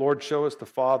 Lord, show us the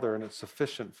Father, and it's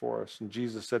sufficient for us. And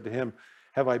Jesus said to him,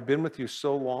 have I been with you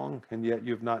so long, and yet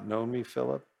you have not known me,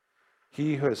 Philip?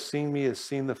 He who has seen me has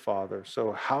seen the Father.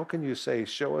 So how can you say,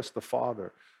 show us the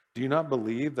Father? Do you not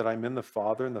believe that I'm in the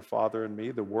Father and the Father in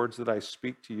me? The words that I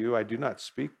speak to you, I do not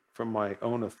speak from my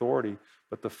own authority,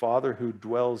 but the Father who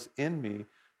dwells in me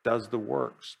does the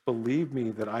works. Believe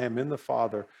me that I am in the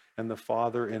Father and the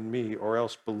Father in me, or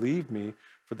else believe me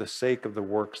for the sake of the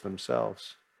works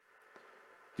themselves.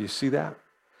 Do you see that?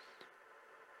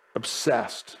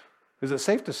 Obsessed. Is it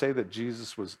safe to say that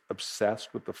Jesus was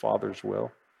obsessed with the Father's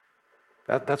will?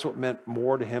 That's what meant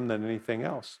more to him than anything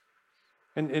else.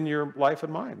 And in your life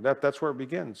and mine, that's where it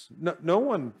begins. No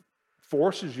one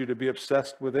forces you to be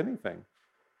obsessed with anything.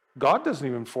 God doesn't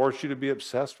even force you to be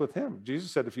obsessed with him.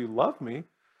 Jesus said, if you love me,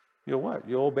 you'll what?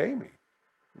 You'll obey me.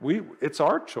 It's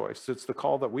our choice. It's the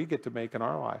call that we get to make in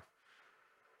our life.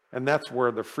 And that's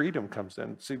where the freedom comes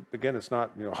in. See, again, it's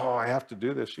not, I have to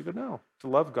do this. You go, no, to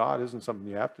love God isn't something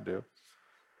you have to do.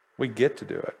 We get to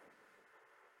do it.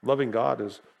 Loving God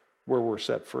is where we're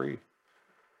set free.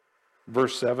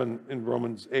 Verse 7 in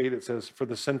Romans 8, it says, for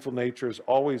the sinful nature is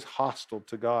always hostile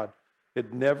to God.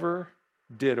 It never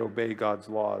did obey God's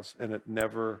laws, and it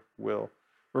never will.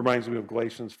 Reminds me of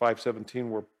Galatians 5:17,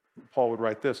 where Paul would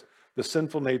write this, the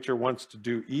sinful nature wants to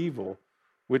do evil,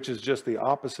 which is just the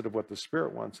opposite of what the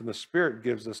Spirit wants. And the Spirit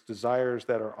gives us desires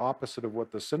that are opposite of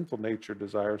what the sinful nature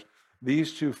desires.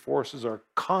 These two forces are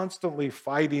constantly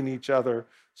fighting each other,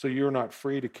 so you're not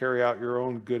free to carry out your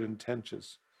own good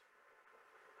intentions.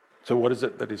 So what is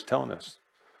it that he's telling us?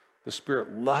 The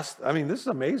Spirit lusts. This is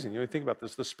amazing. You think about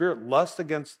this. The Spirit lusts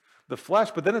against the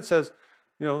flesh, but then it says,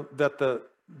 that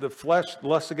the flesh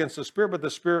lusts against the Spirit, but the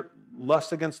Spirit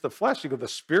lusts against the flesh. You go, the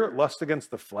Spirit lusts against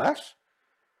the flesh?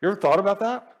 You ever thought about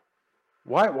that?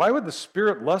 Why would the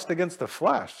Spirit lust against the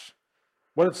flesh?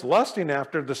 What it's lusting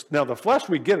after, now the flesh,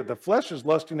 we get it. The flesh is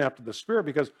lusting after the Spirit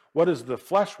because what does the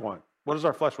flesh want? What does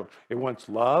our flesh want? It wants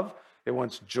love. It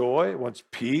wants joy. It wants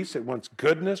peace. It wants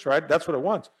goodness, right? That's what it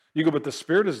wants. You go, but the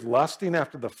spirit is lusting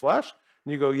after the flesh.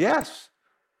 And you go, yes.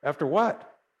 After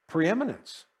what?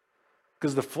 Preeminence.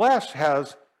 Because the flesh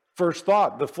has first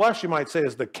thought. The flesh, you might say,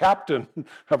 is the captain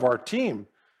of our team.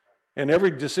 And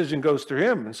every decision goes through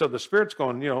him. And so the spirit's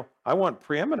going, I want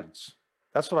preeminence.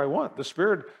 That's what I want. The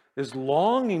spirit is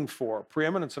longing for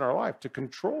preeminence in our life, to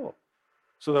control,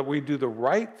 so that we do the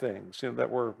right things, that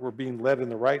we're being led in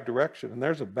the right direction. And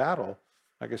there's a battle,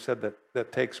 like I said,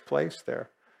 that takes place there.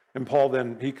 And Paul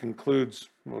then, he concludes,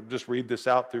 we'll just read this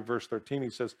out through verse 13. He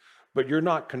says, but you're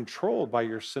not controlled by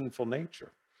your sinful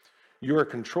nature. You are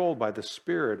controlled by the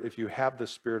Spirit if you have the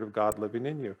Spirit of God living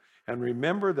in you. And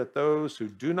remember that those who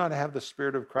do not have the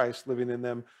Spirit of Christ living in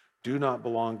them do not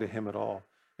belong to him at all.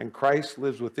 And Christ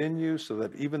lives within you, so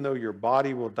that even though your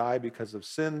body will die because of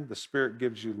sin, the Spirit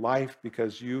gives you life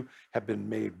because you have been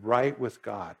made right with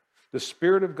God. The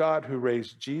Spirit of God who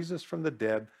raised Jesus from the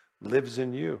dead lives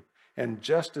in you. And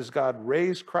just as God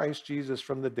raised Christ Jesus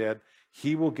from the dead,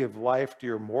 he will give life to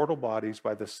your mortal bodies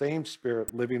by the same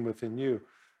Spirit living within you.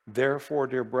 Therefore,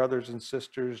 dear brothers and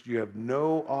sisters, you have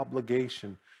no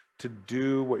obligation to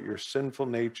do what your sinful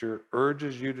nature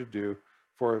urges you to do.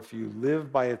 For if you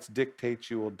live by its dictates,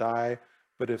 you will die.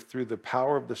 But if through the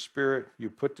power of the Spirit you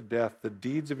put to death the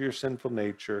deeds of your sinful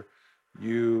nature,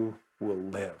 you will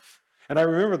live. And I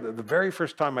remember the very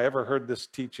first time I ever heard this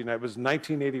teaching, it was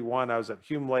 1981. I was at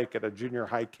Hume Lake at a junior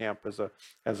high camp as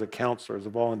a counselor, as a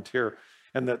volunteer.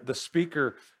 And the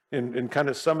speaker, in kind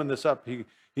of summing this up,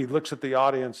 he looks at the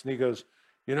audience and he goes,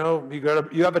 you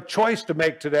have a choice to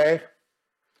make today.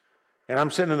 And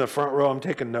I'm sitting in the front row, I'm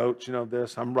taking notes,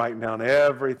 I'm writing down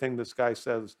everything this guy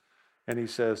says. And he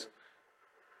says,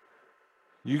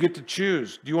 you get to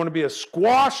choose. Do you want to be a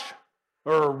squash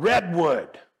or a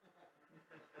redwood?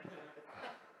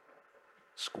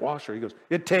 Squasher. He goes,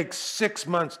 it takes 6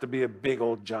 months to be a big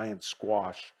old giant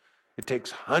squash. It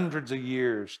takes hundreds of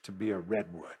years to be a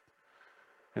redwood.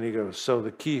 And he goes, so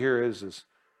the key here is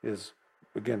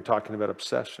again, talking about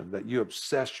obsession, that you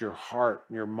obsess your heart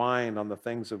and your mind on the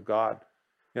things of God.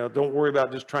 Don't worry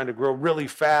about just trying to grow really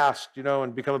fast,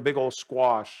 and become a big old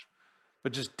squash,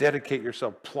 but just dedicate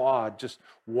yourself, plod, just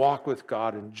walk with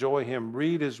God, enjoy him,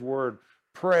 read his word,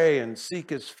 pray and seek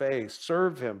his face,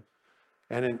 serve him.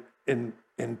 And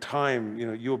in time,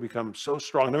 you'll become so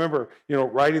strong. And I remember,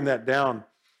 writing that down,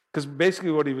 because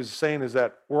basically what he was saying is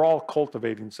that we're all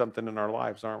cultivating something in our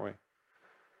lives, aren't we?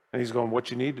 And he's going,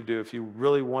 what you need to do if you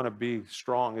really want to be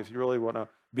strong, if you really want to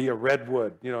be a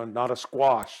redwood, not a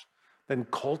squash, then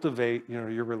cultivate,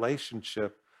 your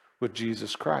relationship with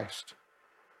Jesus Christ.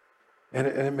 And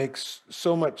it makes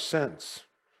so much sense.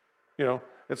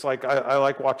 It's like, I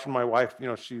like watching my wife,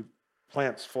 she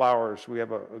plants flowers. We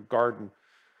have a garden.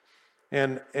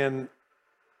 And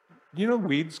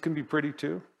weeds can be pretty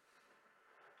too.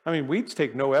 I mean, weeds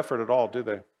take no effort at all, do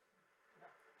they?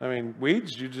 I mean,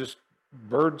 weeds,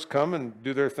 birds come and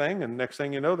do their thing, and next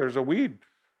thing you know, there's a weed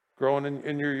growing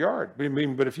in your yard.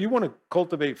 But if you want to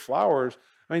cultivate flowers,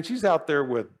 she's out there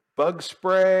with bug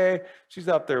spray. She's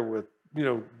out there with,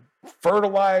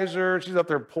 fertilizer. She's out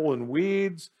there pulling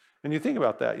weeds. And you think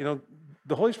about that,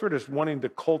 the Holy Spirit is wanting to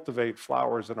cultivate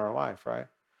flowers in our life, right?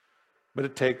 But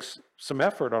it takes some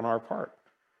effort on our part.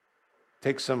 It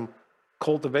takes some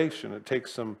cultivation. It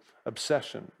takes some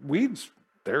obsession. Weeds,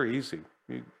 they're easy.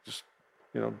 You just,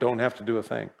 don't have to do a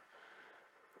thing.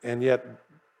 And yet,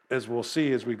 as we'll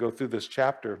see as we go through this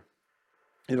chapter,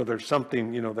 there's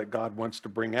something, that God wants to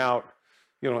bring out,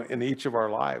 in each of our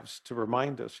lives to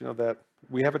remind us, that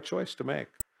we have a choice to make.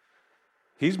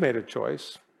 He's made a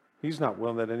choice. He's not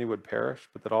willing that any would perish,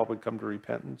 but that all would come to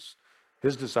repentance.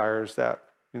 His desire is that,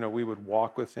 we would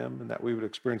walk with him and that we would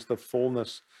experience the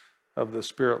fullness of the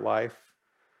Spirit life.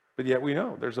 But yet we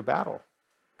know there's a battle.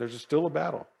 There's still a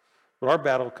battle. But our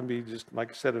battle can be just, like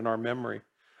I said, in our memory.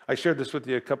 I shared this with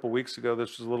you a couple weeks ago.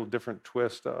 This was a little different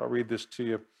twist. I'll read this to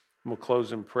you, and we'll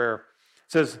close in prayer.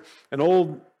 It says, an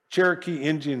old Cherokee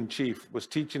Indian chief was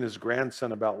teaching his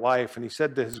grandson about life, and he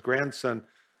said to his grandson,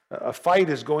 a fight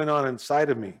is going on inside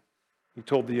of me. He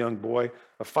told the young boy,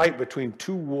 a fight between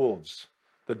two wolves.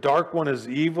 The dark one is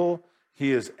evil.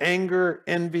 He is anger,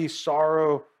 envy,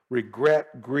 sorrow,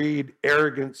 regret, greed,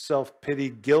 arrogance, self-pity,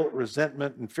 guilt,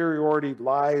 resentment, inferiority,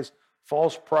 lies,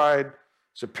 false pride,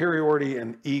 superiority,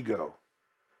 and ego.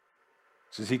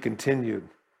 As he continued,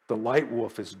 the light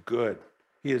wolf is good.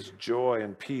 He is joy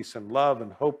and peace and love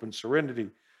and hope and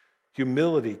serenity,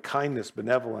 humility, kindness,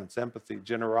 benevolence, empathy,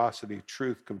 generosity,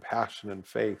 truth, compassion, and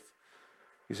faith.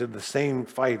 He said, the same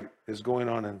fight is going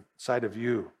on inside of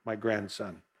you, my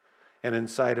grandson, and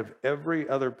inside of every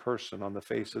other person on the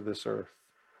face of this earth.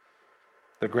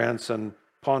 The grandson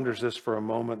ponders this for a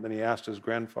moment, then he asked his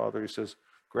grandfather, he says,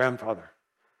 "Grandfather,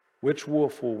 which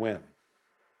wolf will win?"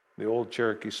 The old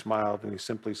Cherokee smiled and he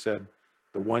simply said,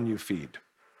 "The one you feed."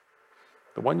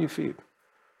 The one you feed.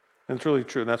 And it's really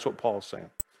true, and that's what Paul's saying.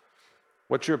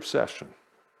 What's your obsession?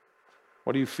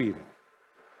 What are you feeding?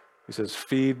 He says,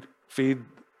 feed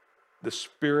the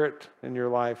Spirit in your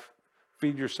life.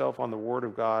 Feed yourself on the Word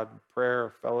of God, prayer,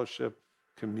 fellowship,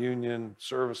 communion,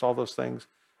 service, all those things.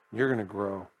 You're going to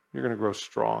grow. You're going to grow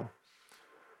strong.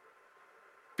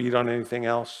 Feed on anything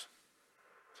else,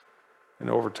 and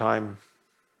over time,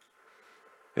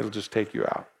 it'll just take you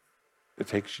out. It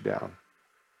takes you down.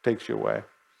 It takes you away.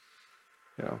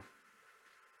 You know,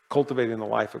 cultivating the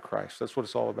life of Christ. That's what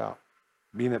it's all about.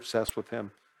 Being obsessed with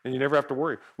Him. And you never have to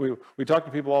worry. We talk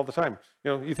to people all the time.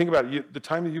 You know, you think about it, the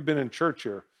time that you've been in church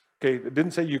here, okay, it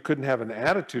didn't say you couldn't have an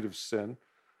attitude of sin,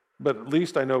 but at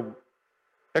least I know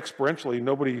experientially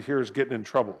nobody here is getting in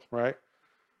trouble, right?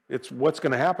 It's what's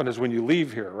going to happen is when you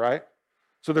leave here, right?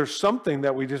 So there's something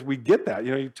that we get that.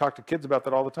 You know, you talk to kids about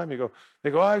that all the time. They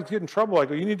go, I get in trouble. I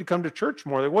go, you need to come to church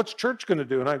more. They go, what's church going to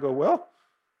do? And I go, well,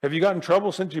 have you gotten in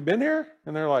trouble since you've been here?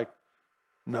 And they're like,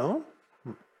 no.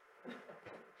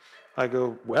 I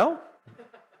go, well,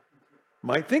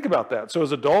 might think about that. So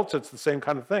as adults, it's the same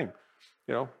kind of thing.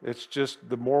 You know, it's just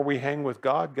the more we hang with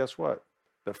God, guess what?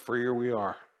 The freer we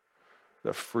are.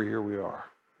 The freer we are.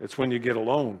 It's when you get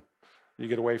alone, you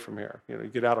get away from here. You know, you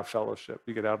get out of fellowship.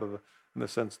 You get out of in the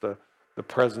sense, the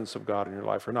presence of God in your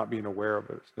life, or not being aware of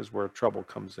it is where trouble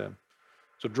comes in.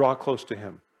 So draw close to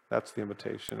Him. That's the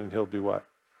invitation. And He'll do what?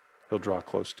 He'll draw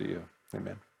close to you.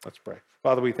 Amen. Let's pray.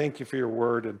 Father, we thank you for your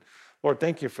word. And Lord,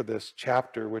 thank you for this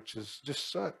chapter, which is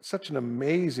just such an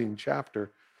amazing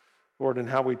chapter, Lord, and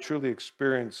how we truly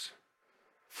experience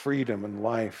freedom and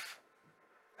life,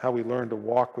 how we learn to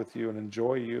walk with you and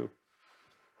enjoy you.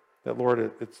 That,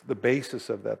 Lord, it's the basis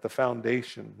of that, the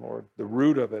foundation, Lord, the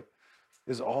root of it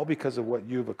is all because of what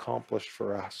you've accomplished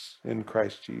for us in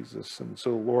Christ Jesus. And so,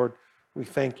 Lord, we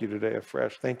thank you today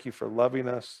afresh. Thank you for loving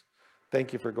us.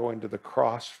 Thank you for going to the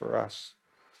cross for us.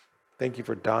 Thank you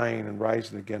for dying and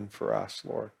rising again for us,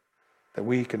 Lord, that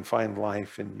we can find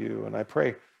life in you. And I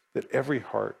pray that every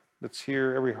heart that's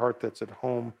here, every heart that's at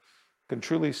home can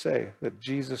truly say that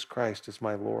Jesus Christ is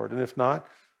my Lord. And if not,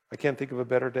 I can't think of a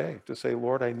better day to say,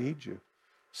 Lord, I need you.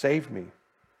 Save me.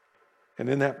 And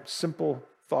in that simple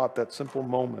thought, that simple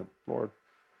moment, Lord,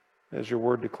 as your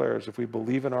word declares, if we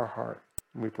believe in our heart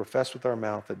and we profess with our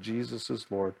mouth that Jesus is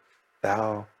Lord,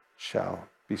 thou shalt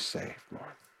be saved,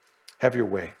 Lord. Have your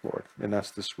way, Lord, in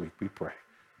us this week, we pray.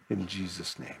 In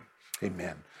Jesus' name,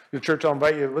 amen. The church, I'll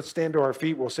invite you, let's stand to our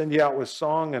feet. We'll send you out with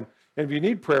song. And if you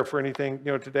need prayer for anything,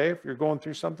 today, if you're going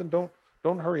through something,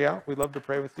 don't hurry out. We'd love to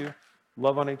pray with you.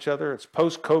 Love on each other. It's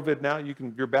post-COVID now.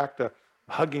 You're back to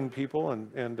hugging people,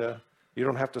 and you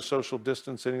don't have to social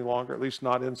distance any longer, at least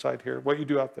not inside here. What you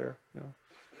do out there,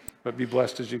 But be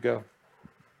blessed as you go.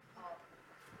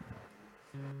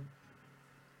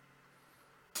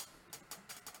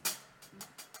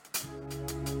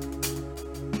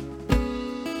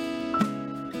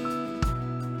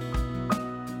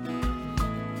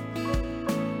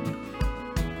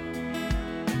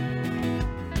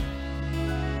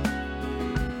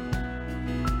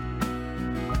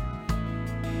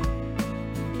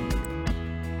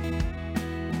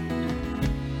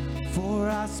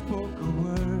 I spoke a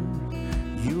word,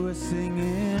 you were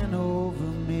singing over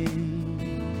me.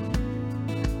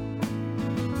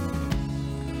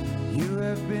 You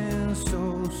have been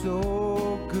so,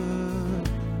 so good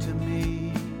to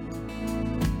me.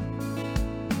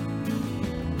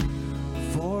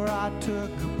 For I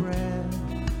took a breath,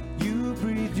 you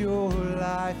breathed your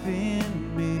life in me.